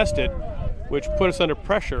contest it, which put us under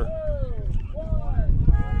pressure.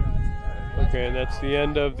 Okay, and that's the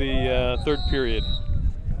end of the third period.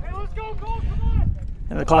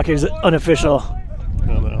 And the clock here is unofficial.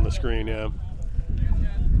 On the screen, yeah.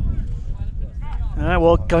 All right,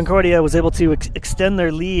 well, Concordia was able to extend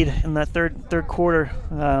their lead in that third quarter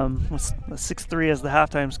with 6-3 as the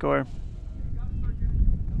halftime score.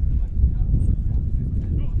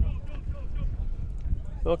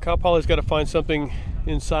 Well, Cal Poly's got to find something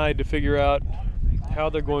inside to figure out how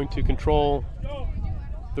they're going to control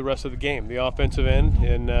the rest of the game, the offensive end,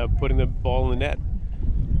 and putting the ball in the net.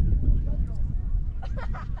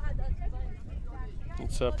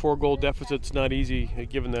 It's a 4-goal deficit's not easy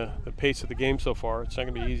given the pace of the game so far. It's not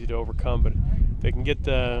going to be easy to overcome, but if they can get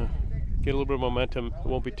a little bit of momentum, it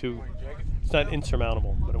won't be too. It's not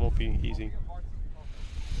insurmountable, but it won't be easy.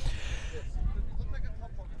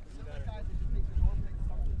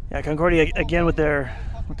 Yeah, Concordia again with their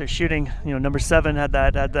shooting. Number 7 had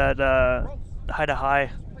that high to high,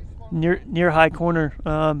 near high corner,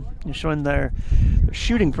 showing their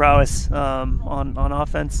shooting prowess on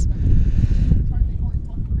offense.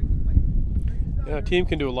 A team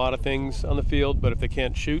can do a lot of things on the field, but if they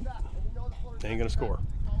can't shoot, they ain't going to score.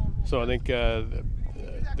 So I think the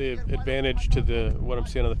advantage to what I'm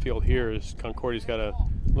seeing on the field here is Concordia's got a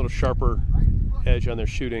little sharper edge on their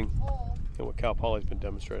shooting than what Cal Poly's been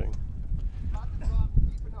demonstrating.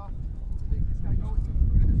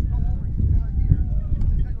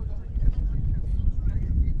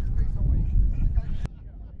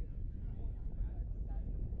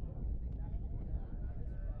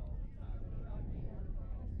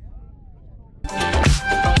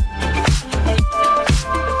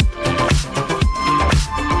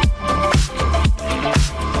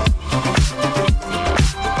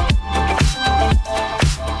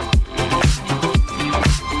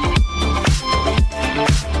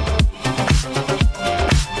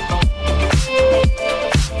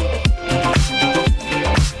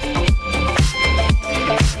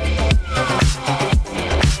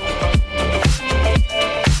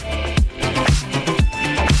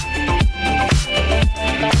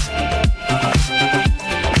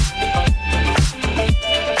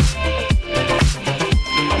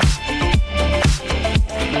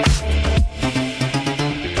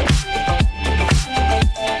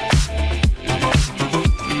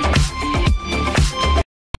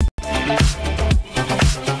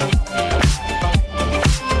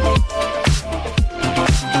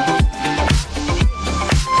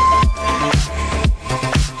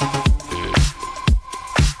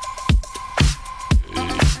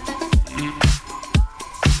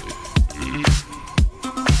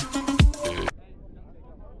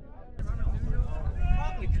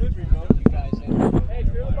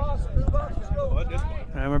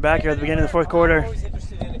 back here at the beginning of the fourth quarter.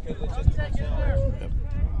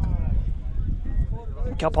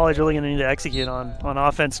 Cal Poly's really going to need to execute on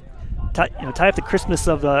offense. Tie up the crispness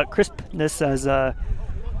as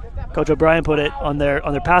Coach O'Brien put it on their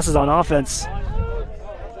passes on offense.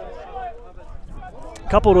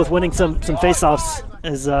 Coupled with winning some faceoffs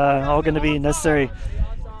is all going to be necessary.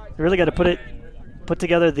 We really got to put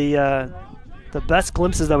together the best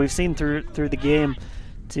glimpses that we've seen through the game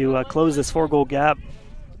to close this 4-goal gap.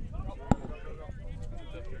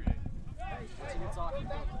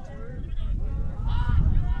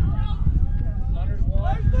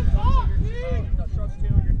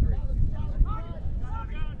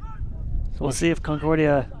 So we'll see if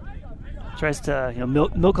Concordia tries to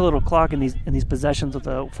milk a little clock in these possessions with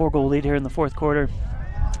a 4-goal lead here in the fourth quarter.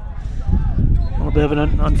 A little bit of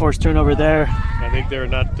an unforced turnover there. I think they're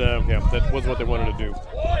not. That wasn't what they wanted to do.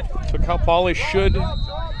 So Cal Poly should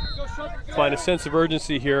find a sense of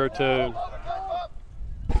urgency here to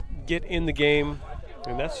get in the game,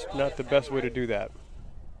 and that's not the best way to do that.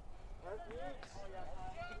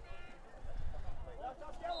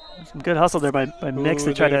 Some good hustle there by Mix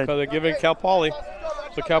to try to. They're giving Cal Poly.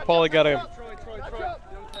 So Cal Poly got a.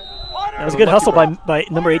 That was a good hustle by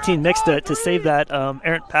number 18 Mix to save that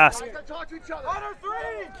errant pass.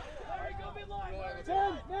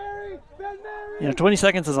 20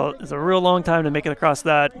 seconds is a real long time to make it across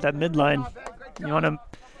that midline. You want to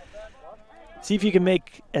see if you can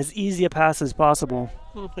make as easy a pass as possible.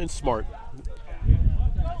 And smart.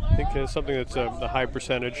 I think it's something that's a high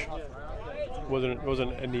percentage.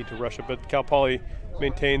 Wasn't a need to rush it, but Cal Poly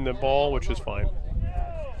maintained the ball, which is fine.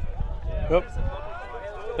 Nope.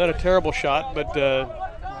 Not a terrible shot, but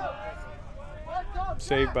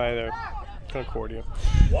saved by the Concordia.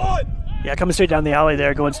 Yeah, coming straight down the alley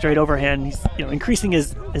there, going straight overhand. He's increasing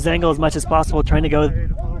his angle as much as possible, trying to go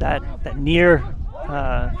that near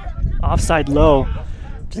offside low,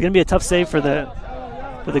 which is going to be a tough save for the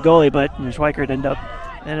goalie, but Schweikert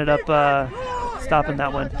ended up stopping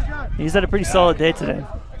that one. He's had a pretty solid day today.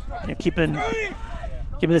 Keeping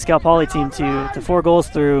this Cal Poly team to 4 goals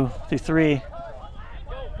through 3.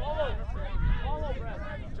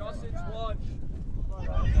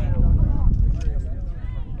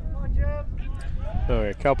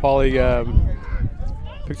 Okay, Cal Poly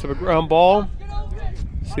picks up a ground ball.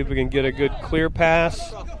 See if we can get a good clear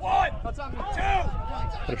pass.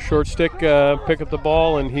 A short stick, pick up the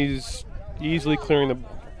ball, and he's easily clearing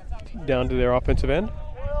down to their offensive end.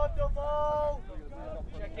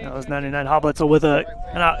 That was 99 Hoblitzel with a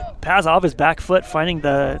pass off his back foot, finding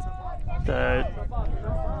the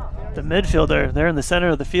midfielder there in the center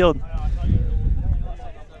of the field.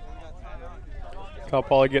 Cal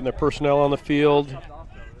Poly getting their personnel on the field.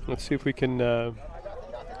 Let's see if we can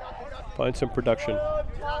find some production.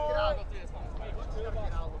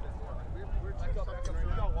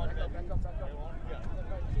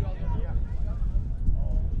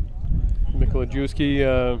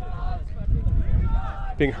 Mikolajewski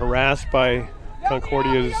being harassed by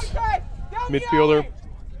Concordia's midfielder.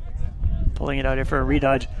 Pulling it out here for a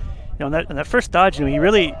redodge. In that first dodge, he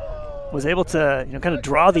really was able to kind of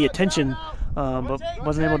draw the attention, but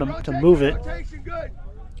wasn't able to move it.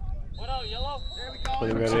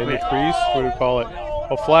 Putting that in the crease. What do we call it?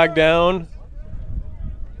 A flag down.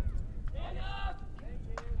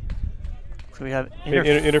 So we have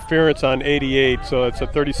interference on 88, so it's a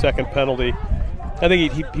 30-second penalty. I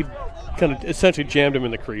think he kind of essentially jammed him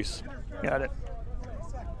in the crease. Got it.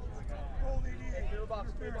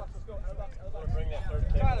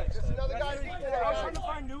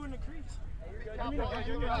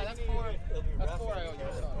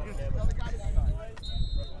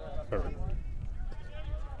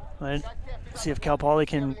 Let's see if Cal Poly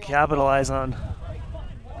can capitalize on.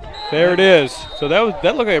 There it is. So that looked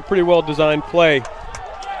like a pretty well designed play.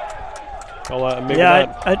 Maybe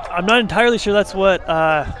I'm not entirely sure that's what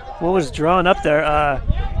was drawn up there.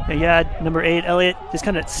 Number 8 Elliott just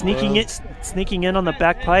kind of sneaking in on the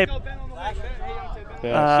back pipe.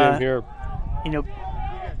 Yeah, same here.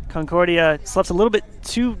 Concordia slips a little bit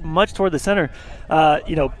too much toward the center.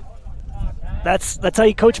 That's how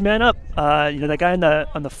you coach man up. That guy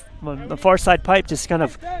on the far side pipe just kind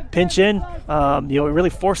of pinch in. It really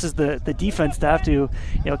forces the defense to have to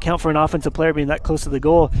account for an offensive player being that close to the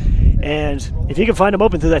goal. And if you can find him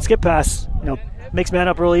open through that skip pass, makes man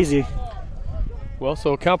up real easy. Well,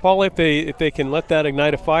 so Cal Poly, if they can let that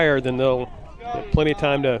ignite a fire, then they'll have plenty of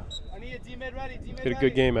time to get a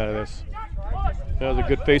good game out of this. That was a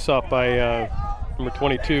good face-off by number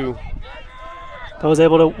 22. Poe was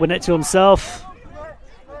able to win it to himself.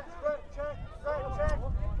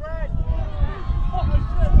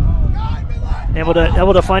 able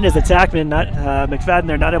to find his attackman. Not McFadden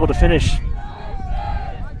there, not able to finish.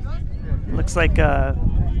 Looks like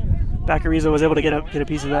Baccarizo was able to get a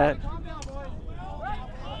piece of that.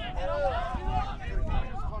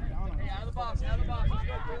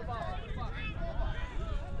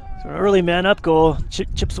 So an early man-up goal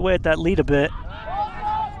chips away at that lead a bit.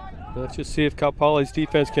 Let's just see if Cal Poly's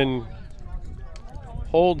defense can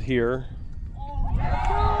hold here.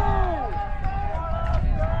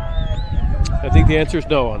 I think the answer is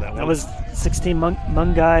no on that one. That was 16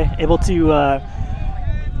 Mungai able to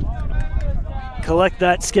collect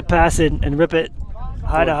that skip pass and rip it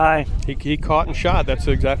high to high. He caught and shot. That's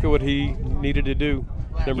exactly what he needed to do.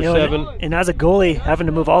 Number 7. And as a goalie, having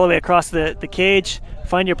to move all the way across the cage,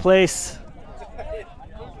 find your place,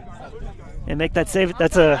 and make that save.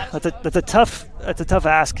 That's a tough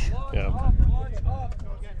ask. Yeah.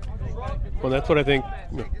 Well, that's what I think.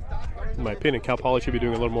 In my opinion, Cal Poly should be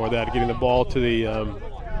doing a little more of that, getting the ball to the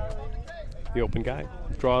open guy.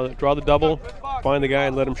 Draw the double, find the guy,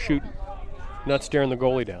 and let him shoot. Not staring the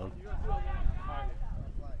goalie down.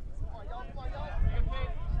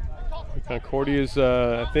 Concordia is,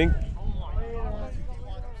 I think,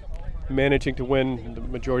 managing to win the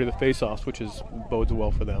majority of the faceoffs, which bodes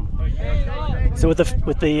well for them. So with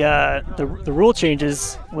the rule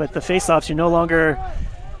changes with the faceoffs, you're no longer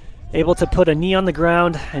able to put a knee on the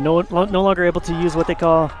ground and no longer able to use what they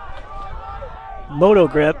call moto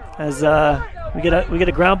grip. As we get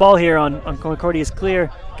a ground ball here on Concordia's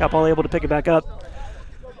clear. Cal Poly able to pick it back up.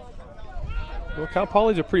 Well, Cal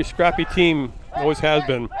Poly's a pretty scrappy team, always has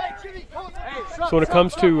been. So when it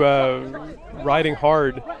comes to riding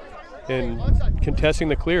hard and contesting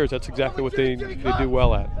the clears, that's exactly what they do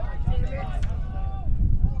well at.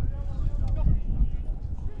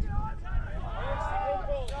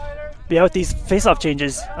 Yeah, with these face-off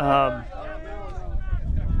changes,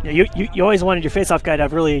 you always wanted your face-off guy to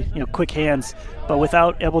have really quick hands, but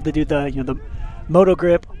without able to do the moto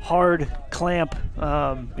grip, hard clamp,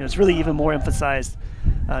 it's really even more emphasized.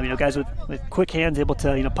 Guys with quick hands able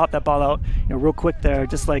to pop that ball out real quick there,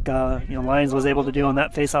 just like Lyons was able to do on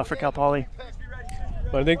that face-off for Cal Poly.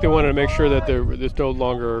 But I think they wanted to make sure that there's no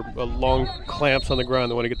longer long clamps on the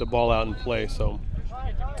ground. They want to get the ball out and play. So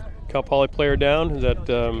Cal Poly player down. Is that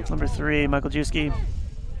number 3, Michael Juski?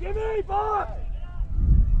 Give me, Bob!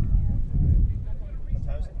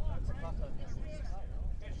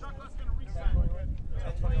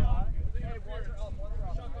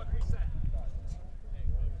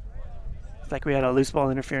 It's like we had a loose ball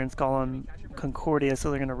interference call on Concordia, so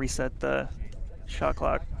they're going to reset the shot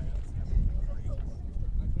clock.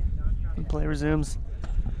 And play resumes.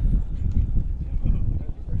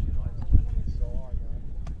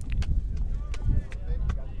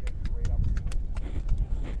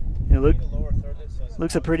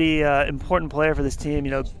 Luke's a pretty important player for this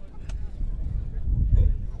team.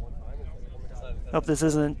 Hope this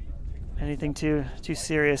isn't anything too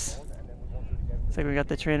serious. Looks like we got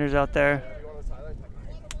the trainers out there.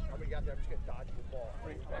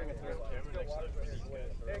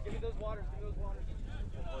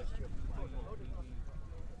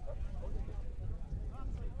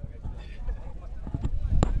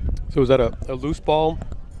 So was that a loose ball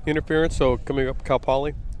interference? So coming up Cal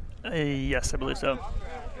Poly? Yes, I believe so.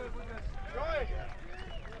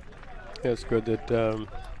 Yeah, it's good that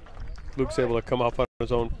Luke's able to come off on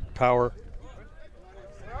his own power.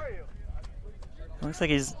 Looks like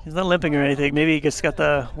he's not limping or anything. Maybe he just got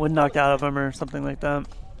the wind knocked out of him or something like that.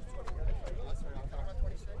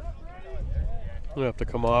 He'll have to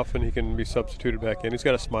come off and he can be substituted back in. He's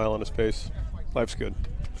got a smile on his face. Life's good.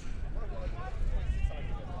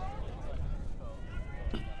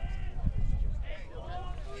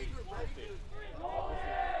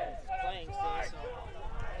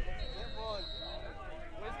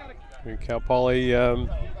 And Cal Poly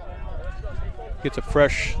gets a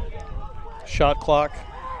fresh shot clock.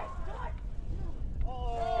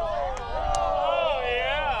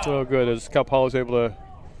 Oh, good. As Cal Poly is able to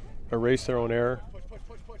erase their own error.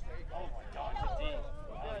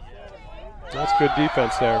 That's good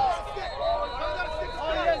defense there.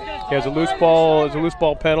 He has a loose ball. It's a loose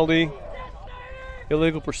ball penalty.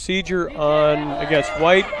 Illegal procedure against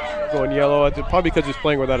White, going yellow. Probably because he's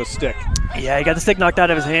playing without a stick. Yeah, he got the stick knocked out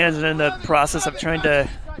of his hands, and in the process of trying to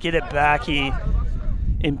get it back, he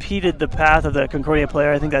impeded the path of the Concordia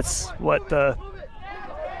player. I think that's what the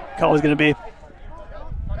call was going to be.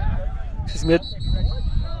 Just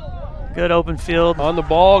good open field. On the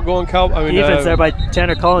ball, going Cal. Defense there by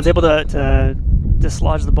Tanner Collins, able to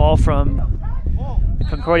dislodge the ball from the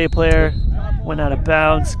Concordia player. Went out of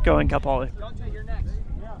bounds, going Cal Poly.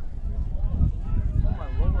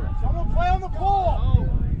 Someone play on on the pole.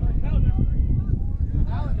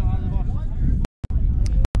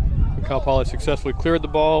 Cal Poly successfully cleared the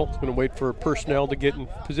ball. It's going to wait for personnel to get in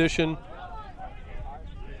position.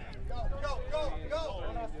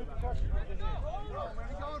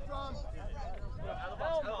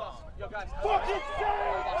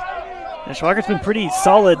 Yeah, Schwagert's been pretty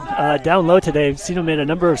solid down low today. Seen him made a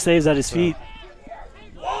number of saves at his feet.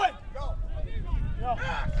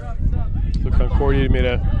 So Concordia made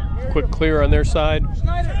a quick clear on their side.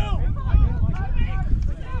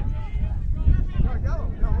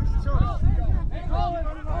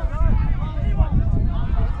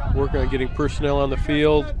 Working on getting personnel on the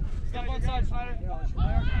field. Step on side, Schneider.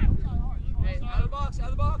 Hey, out of the box, out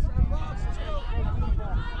of the box, out of the box. Let's go.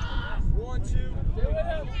 1, 2.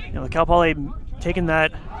 You know, Cal Poly taking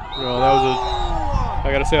that. Well, that was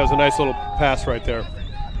I got to say, that was a nice little pass right there.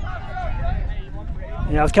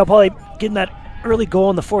 You know, it was Cal Poly getting that early goal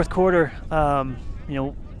in the fourth quarter. You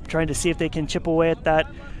know, trying to see if they can chip away at that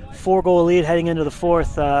 4-goal lead heading into the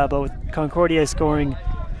fourth. But with Concordia scoring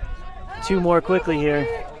 2 more quickly here.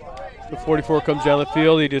 The 44 comes down the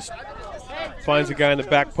field. He just finds a guy in the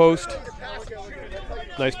back post.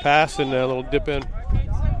 Nice pass and a little dip in.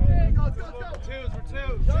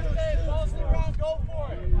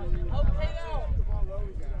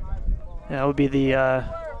 Yeah, that would be the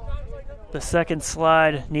second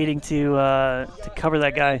slide, needing to cover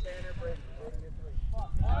that guy.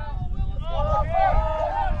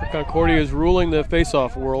 Concordia is ruling the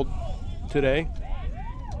face-off world today.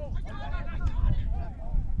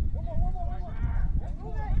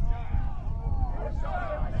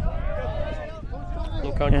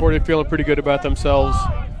 Well, Concordia feeling pretty good about themselves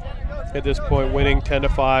at this point, winning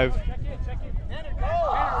 10-5.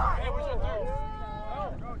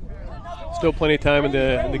 Still plenty of time in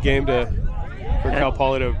the game for Cal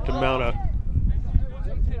Poly to mount a.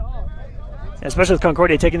 Especially with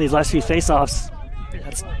Concordia taking these last few face-offs,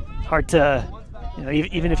 that's hard to, you know,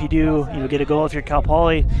 even if you do, you know, get a goal if you're Cal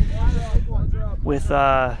Poly with you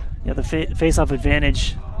know, the face-off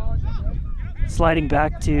advantage sliding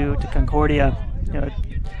back to Concordia. You know,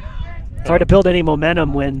 it's hard to build any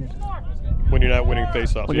momentum when you're not winning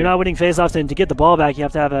face-offs. When you're not winning face-offs, and to get the ball back, you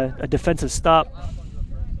have to have a defensive stop.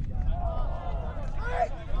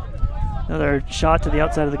 Another shot to the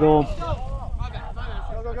outside of the goal.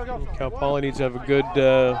 Cal Poly needs to have a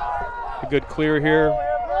good clear here.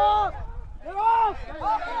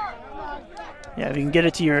 Yeah, if you can get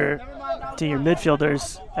it to your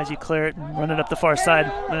midfielders as you clear it and run it up the far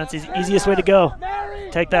side, then that's the easiest way to go.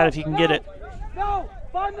 Take that if you can get it. No,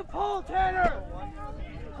 find the pole, Tanner.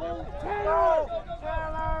 Tanner.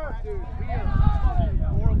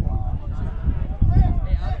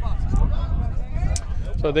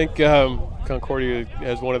 So I think Concordia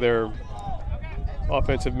has one of their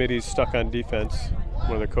offensive middies stuck on defense.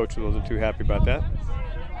 One of the coaches wasn't too happy about that.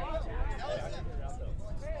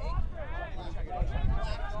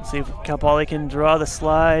 Let's see if Cal Poly can draw the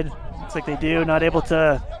slide. Looks like they do. Not able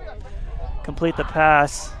to complete the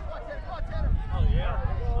pass.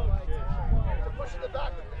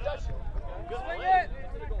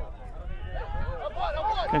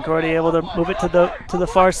 Concordia able to move it to the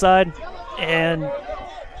far side, and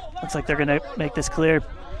looks like they're going to make this clear.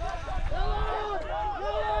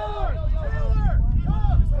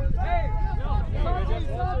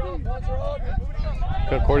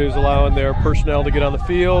 Concordia is allowing their personnel to get on the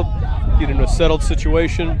field, get in a settled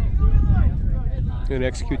situation, and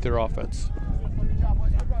execute their offense.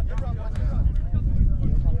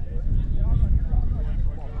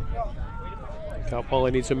 Cal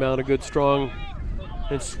Poly needs to mount a good, strong,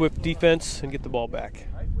 and swift defense and get the ball back.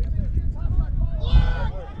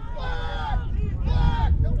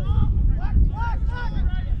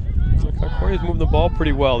 Concordia's moving the ball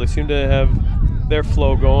pretty well. They seem to have their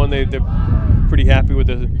flow going. They're pretty happy with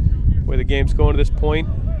the way the game's going to this point.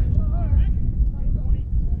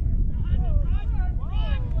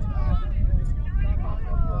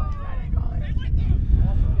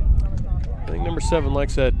 I think number 7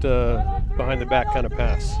 likes that behind the back kind of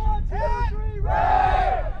pass.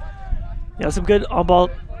 Yeah, some good on-ball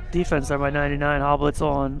defense there by 99. Hoblitz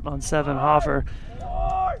on 7, Hoffer.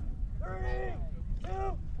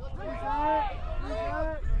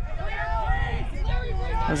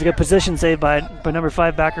 That was a good position save by number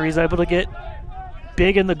 5 backer. He's able to get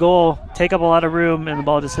big in the goal, take up a lot of room, and the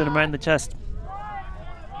ball just hit him right in the chest.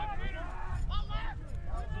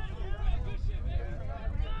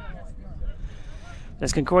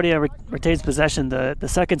 As Concordia retains possession, the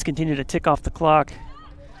seconds continue to tick off the clock.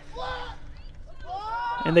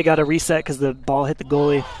 And they got a reset because the ball hit the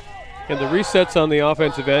goalie. And the resets on the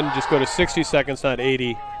offensive end just go to 60 seconds, not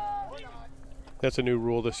 80. That's a new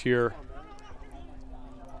rule this year.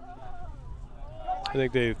 I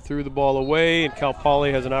think they threw the ball away, and Cal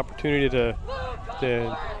Poly has an opportunity to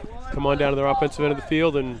come on down to their offensive end of the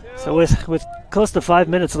field. And so with close to 5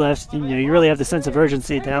 minutes left, you really have the sense of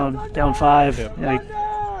urgency down 5. Yep.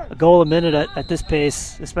 A goal a minute at this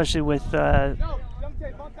pace, especially with the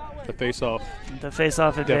face-off. The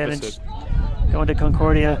face-off advantage deficit. going to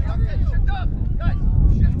Concordia.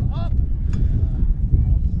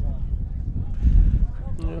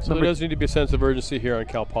 So there does need to be a sense of urgency here on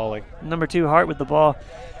Cal Poly. Number 2, Hart with the ball.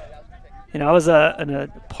 I was a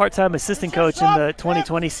part-time assistant coach in the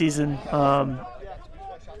 2020 season.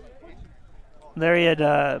 There he had,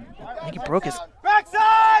 I think he broke his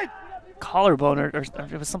collarbone or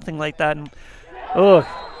it was something like that. And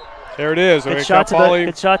there it is. Good shot to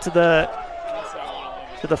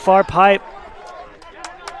the far pipe.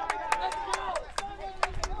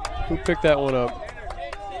 Who picked that one up?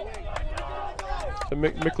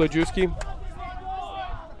 Miklajewski?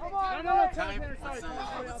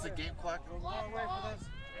 What's the game clock?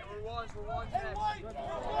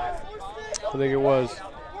 I think it was.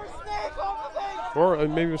 Or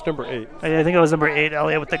maybe it was number 8. I think it was number 8,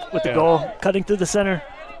 Elliott, with the goal cutting through the center.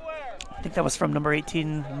 I think that was from number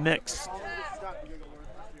 18, Mix.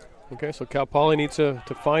 Okay, so Cal Poly needs to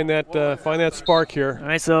find that spark here. All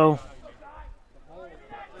right, so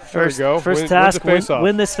first win task, the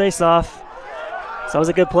win this face-off. So that was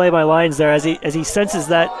a good play by Lyons there. As he senses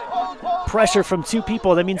that pressure from 2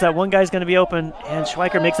 people, that means that one guy's going to be open, and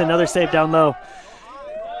Schweiker makes another save down low.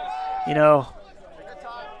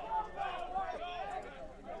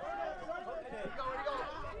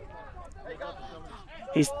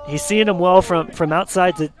 He's seeing him well from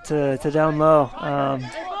outside to down low.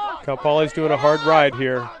 Cal Poly's doing a hard ride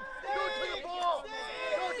here.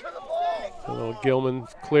 A little Gilman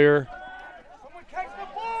clear.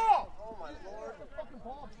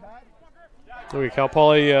 Okay, Cal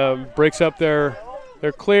Poly breaks up their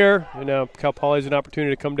clear, and now Cal Poly has an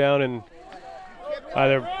opportunity to come down and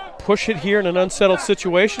either push it here in an unsettled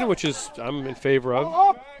situation, which is I'm in favor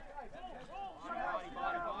of,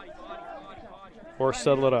 or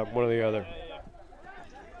settle it up, one or the other.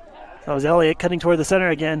 That was Elliott cutting toward the center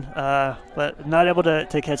again, but not able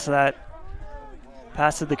to catch that.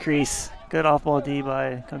 Pass to the crease. Good off-ball D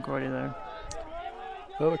by Concordia there.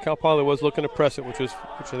 Well, Cal Poly was looking to press it, which I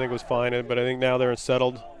think was fine, but I think now they're in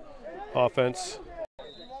settled offense.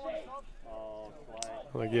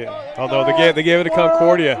 Although they gave it to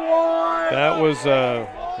Concordia. That was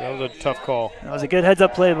a tough call. That was a good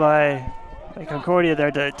heads-up play by Concordia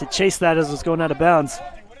there to chase that as it was going out of bounds.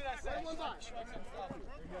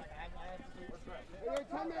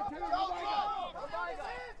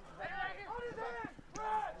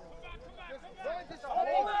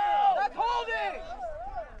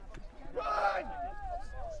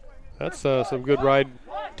 That's some good ride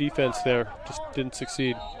defense there. Just didn't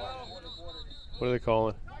succeed. What are they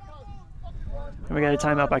calling? And we got a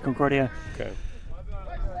timeout by Concordia. Okay.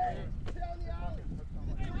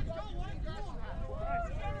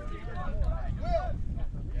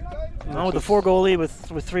 Now with the 4-goal lead with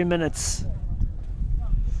 3 minutes.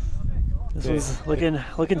 This was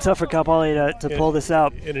looking tough for Cal Poly to pull this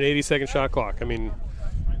out. In an 80-second shot clock. I mean,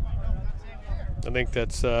 I think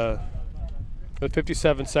that's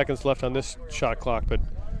 57 seconds left on this shot clock, but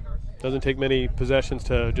doesn't take many possessions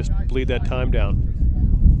to just bleed that time down.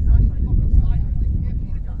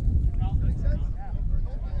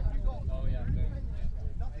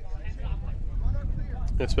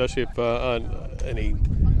 Especially if on any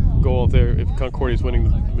goal, if Concordia is winning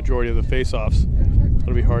the majority of the face-offs,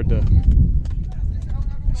 it'll be hard to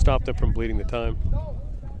stop them from bleeding the time.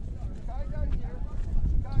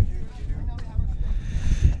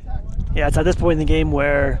 Yeah, it's at this point in the game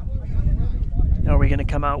where are we going to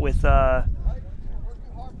come out with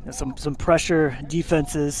some pressure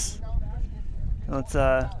defenses. It's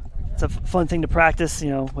a fun thing to practice.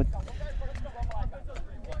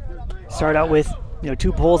 Start out with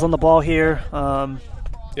 2 pulls on the ball here.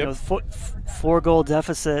 4-goal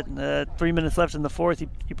deficit. 3 minutes left in the fourth. You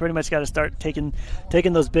pretty much got to start taking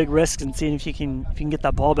those big risks and seeing if you can get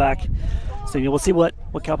that ball back. So we'll see what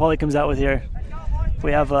Cal Poly comes out with here. If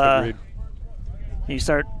we have you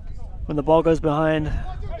start when the ball goes behind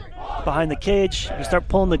the cage, you start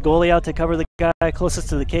pulling the goalie out to cover the guy closest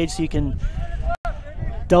to the cage, so you can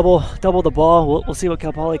double the ball. We'll see what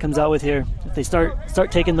Cal Poly comes out with here. If they start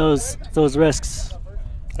taking those risks,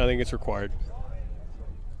 I think it's required.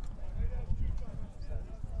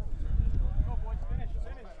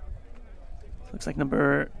 Looks like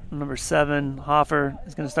number 7, Hoffer,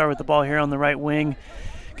 is going to start with the ball here on the right wing.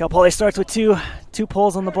 Cal Poly starts with two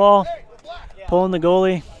pulls on the ball. pulling the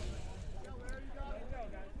goalie.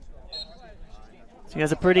 So he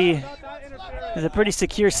has a pretty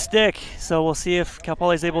secure stick, so we'll see if Cal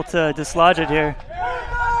Poly is able to dislodge it here.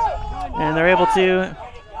 And they're able to.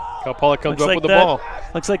 Cal Poly comes up with the ball.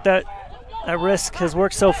 Looks like that risk has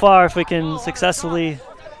worked so far if we can successfully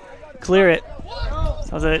clear it. So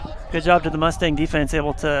it was a good job to the Mustang defense,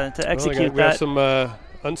 able to execute we that. have some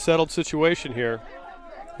unsettled situation here.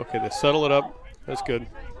 Okay, they settle it up. That's good.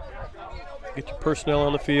 Get your personnel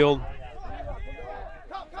on the field.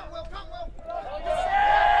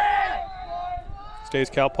 Stays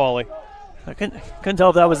Cal Poly. I couldn't tell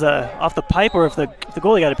if that was off the pipe or if the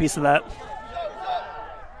goalie got a piece of that.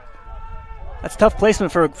 That's tough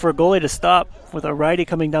placement for a goalie to stop with a righty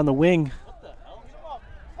coming down the wing.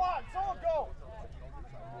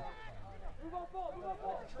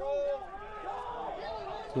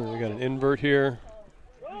 So we got an invert here.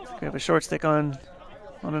 We have a short stick on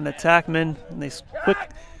an attackman, and they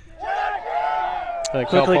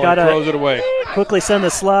quickly throws it away. Quickly send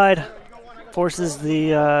the slide, forces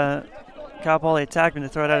the Cal Poly attackman to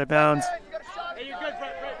throw it out of bounds.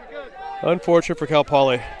 Unfortunate for Cal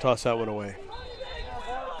Poly, toss that one away.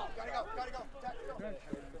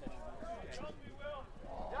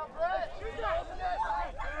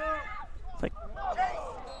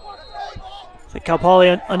 It's like Cal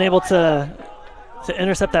Poly unable to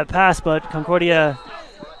intercept that pass, but Concordia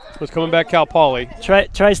was coming back. Cal Poly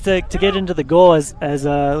tries to get into the goal as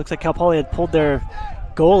looks like Cal Poly had pulled their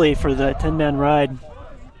goalie for the 10-man ride.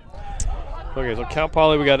 Okay, so Cal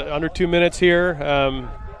Poly, we got under 2 minutes here,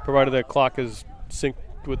 provided the clock is synced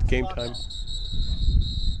with game time.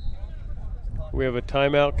 We have a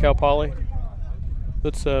timeout, Cal Poly.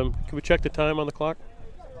 Let's can we check the time on the clock?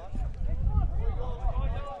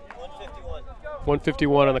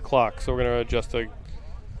 1:51 on the clock, so we're going to adjust the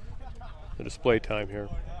display time here.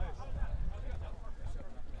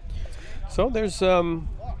 So there's it's going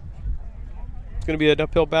to be an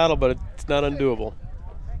uphill battle, but it's not undoable.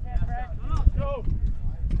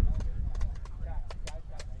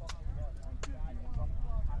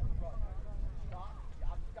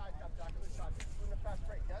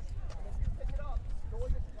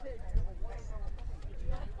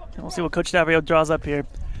 And we'll see what Coach Davrio draws up here.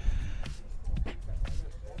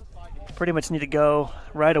 Pretty much need to go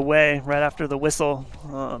right away, right after the whistle.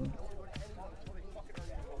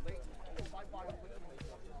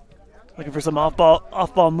 Looking for some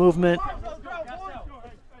off-ball movement.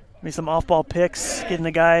 Maybe some off-ball picks, getting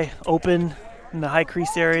the guy open in the high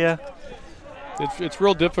crease area. It's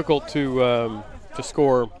real difficult to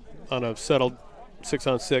score on a settled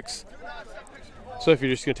 6-on-6. So if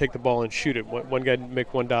you're just going to take the ball and shoot it, one guy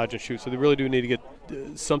make one dodge and shoot. So they really do need to get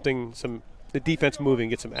the defense moving,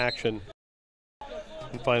 get some action,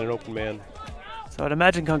 and find an open man. So I'd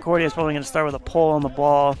imagine Concordia is probably going to start with a pull on the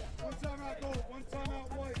ball.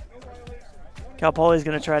 Cal Poly is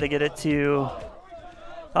going to try to get it to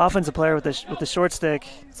the offensive player with the short stick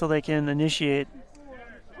so they can initiate.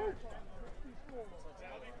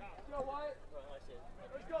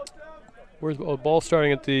 Where's the ball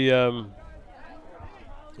starting at the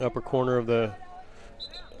upper corner of the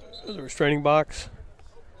restraining box?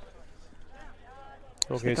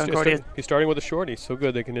 Okay, he's starting with a shorty. So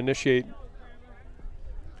good, they can initiate.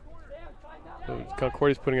 So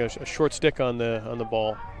Concordia's putting a short stick on the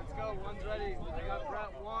ball. Let's go, one's ready. I got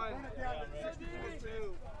Brett, 1. 62.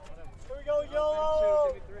 Here we go,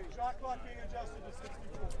 yellow. Shot clock being adjusted to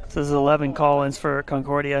 64. So this is 11 call-ins for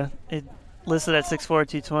Concordia. It listed at 6'4",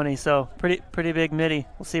 220, so pretty big midi.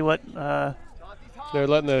 We'll see what. They're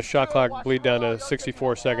letting the shot clock bleed down to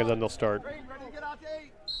 64 seconds, and they'll start.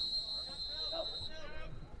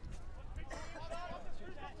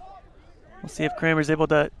 We'll see if Kramer's able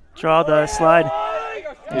to draw the slide.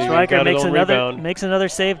 Schweiker makes another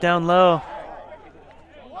save down low.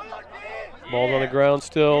 Ball's on the ground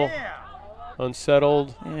still,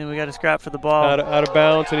 unsettled. And we got a scrap for the ball. Out of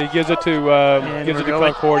bounds, and he gives it to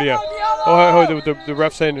Concordia. The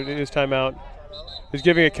ref saying it is timeout. He's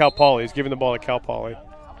giving it Cal Poly. He's giving the ball to Cal Poly.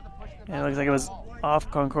 Yeah, it looks like it was off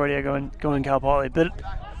Concordia going Cal Poly. Bit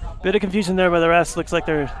of confusion there by the refs. Looks like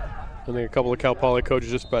they're. I think a couple of Cal Poly coaches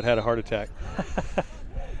just about had a heart attack.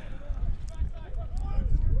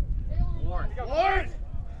 Ward.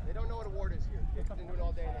 They don't know what a ward is here. They've been doing it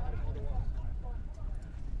all day.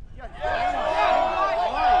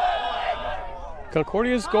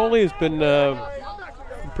 Concordia's goalie has been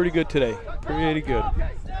pretty good today. Pretty good.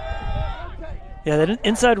 Yeah, that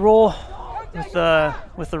inside roll with the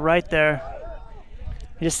right there.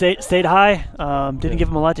 He just stayed high. Didn't give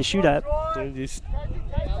him a lot to shoot at. Just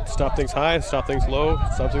stop things high, stop things low,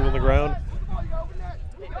 stop things on the ground.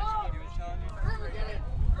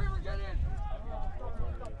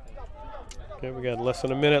 Okay, we got less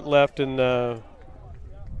than a minute left, and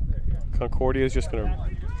Concordia is just going to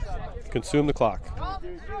consume the clock.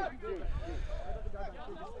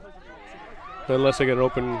 Unless they get an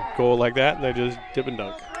open goal like that, and they just dip and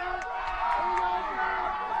dunk.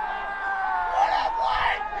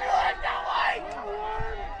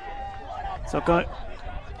 So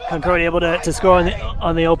Concordia able to score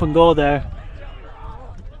on the open goal there.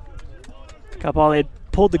 Cal Poly had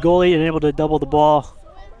pulled the goalie and able to double the ball.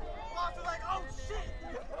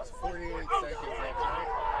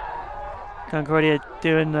 Concordia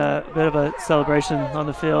doing a bit of a celebration on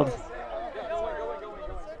the field.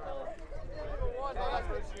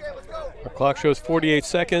 Our clock shows 48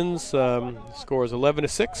 seconds. Score is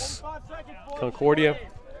 11-6. Concordia.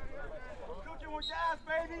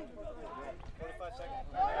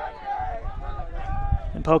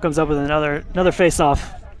 And Poe comes up with another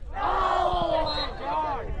face-off.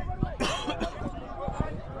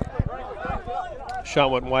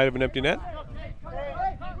 Shot went wide of an empty net.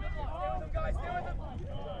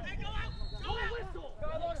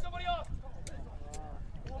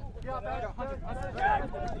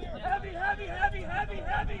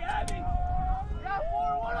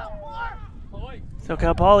 So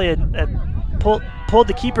Cal Poly had pulled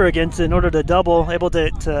the keeper against in order to double, able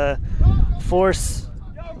to force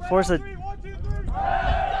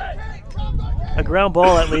a ground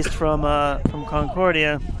ball at least from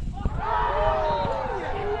Concordia.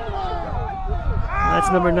 That's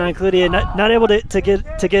number 9, Cludia, not able to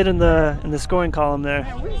get in the scoring column there.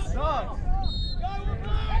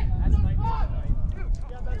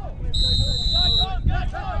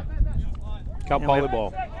 Cal Poly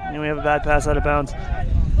ball. And we have a bad pass out of bounds.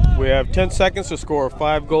 We have 10 seconds to score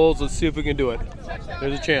 5 goals. Let's see if we can do it.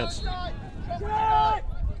 There's a chance.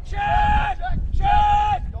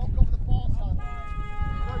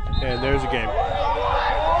 And there's a game.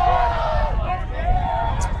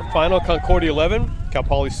 Final, Concordia 11, Cal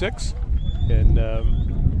Poly 6. And I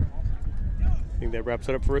think that wraps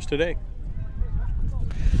it up for us today.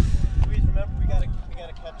 Please remember, we gotta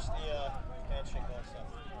catch the handshake also.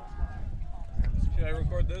 Should I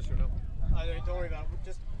record this or no? Don't worry about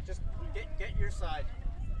it. Just get your side.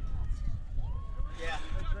 Yeah.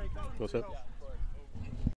 What's up?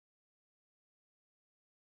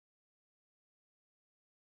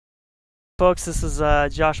 Folks, this is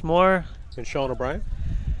Josh Moore. And Sean O'Brien.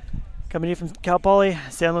 Coming in from Cal Poly,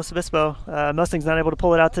 San Luis Obispo. Mustangs not able to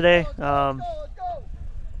pull it out today.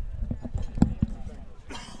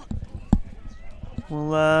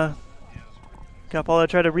 We'll Cal Poly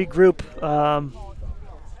try to regroup.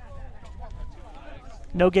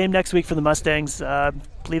 No game next week for the Mustangs. I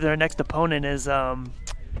believe their next opponent is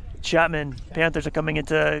Chapman. Panthers are coming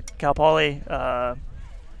into Cal Poly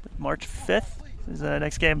March 5th is the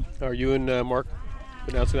next game. Are you and Mark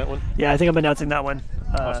announcing that one? Yeah, I think I'm announcing that one.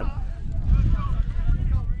 Awesome.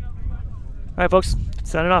 All right, folks,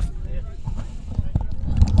 signing off.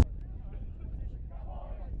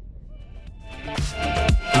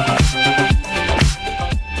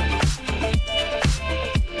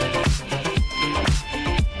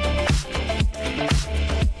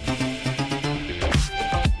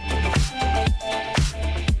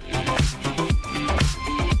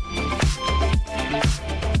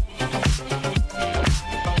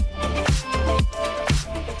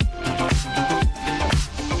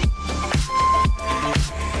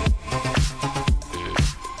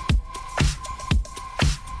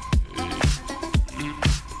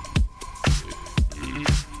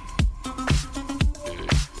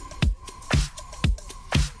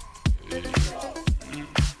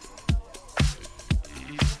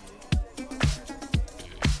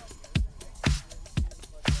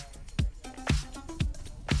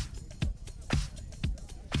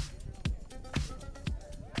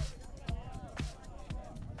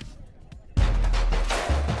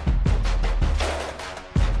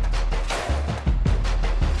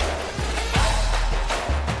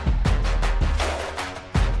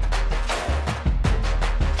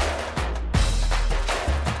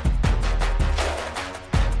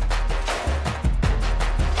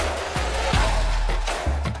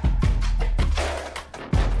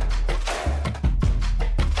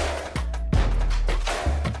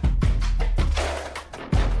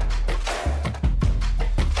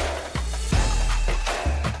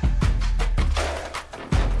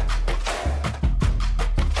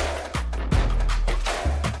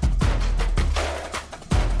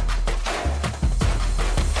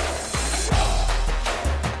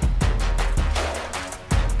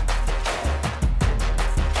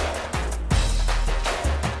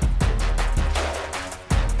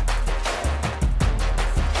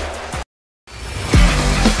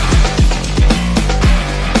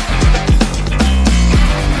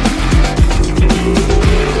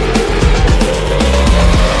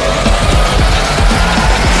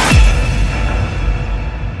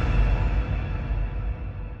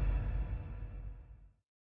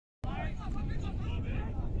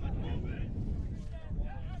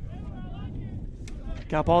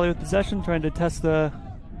 Cal Poly with possession, trying to test a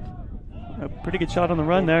pretty good shot on the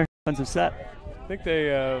run there. Defensive set. I think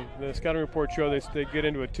the scouting report show they get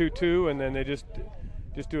into a 2-2 and then they just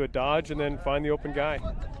do a dodge and then find the open guy.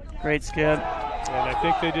 Great skip. And I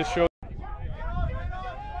think they just showed.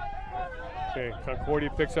 Okay, Concordia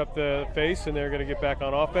picks up the face and they're going to get back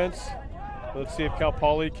on offense. Let's see if Cal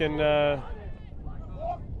Poly can.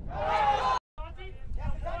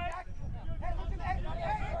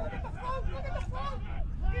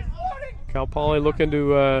 Cal Poly looking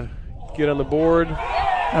to get on the board.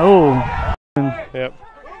 Oh. Yep.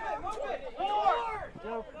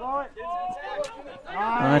 Well,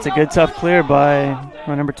 that's a good tough clear by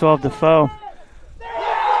run number 12, Defoe.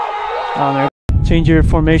 There. Change your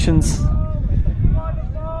formations.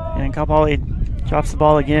 And Cal Poly drops the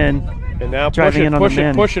ball again. And now push it.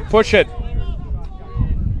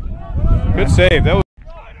 Good save. That was.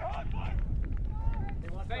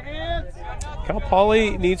 Cal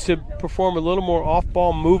Poly needs to perform a little more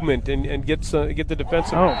off-ball movement and get the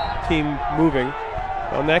defensive team moving.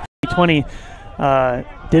 On that 20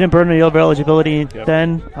 didn't burn the yellow barrel eligibility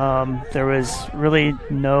then. There was really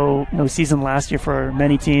no season last year for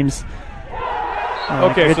many teams.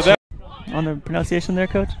 Okay, so that on the pronunciation there,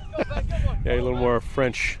 Coach. Yeah, a little more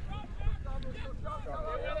French.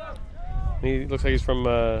 He looks like he's from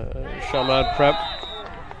Chamad Prep.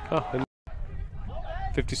 And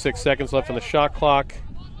 56 seconds left on the shot clock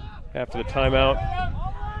after the timeout.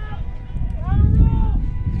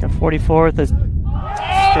 He's got 44 with a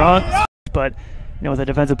strong, but with a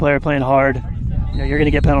defensive player playing hard, you're going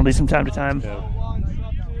to get penalties from time to time. Yeah.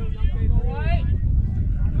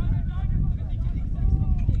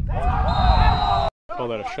 Call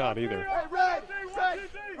that a shot either.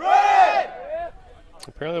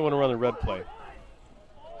 Apparently they want to run the red play.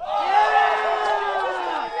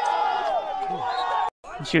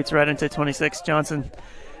 He shoots right into 26 Johnson.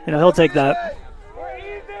 He'll take that.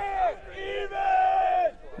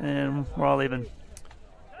 And we're all even.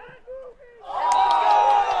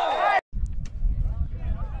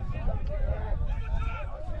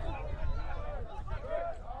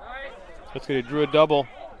 That's good. He drew a double.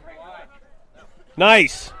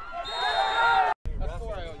 Nice.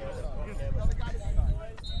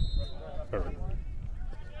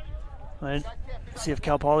 Right. See if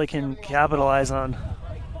Cal Poly can capitalize on.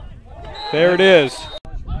 There it is.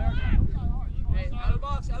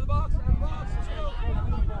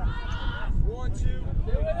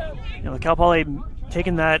 Cal Poly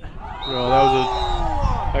taking that. No, that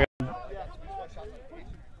was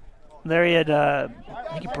There he had, I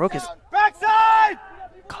think he broke his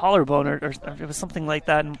collarbone or it was something like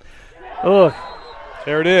that. And,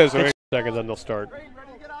 there it is. 8 seconds and they'll start.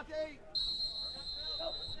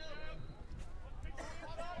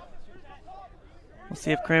 We'll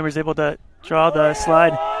see if Kramer's able to draw the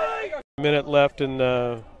slide. A minute left,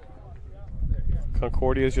 and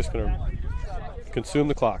Concordia is just going to consume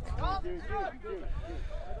the clock.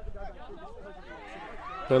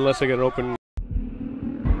 Unless they get an open.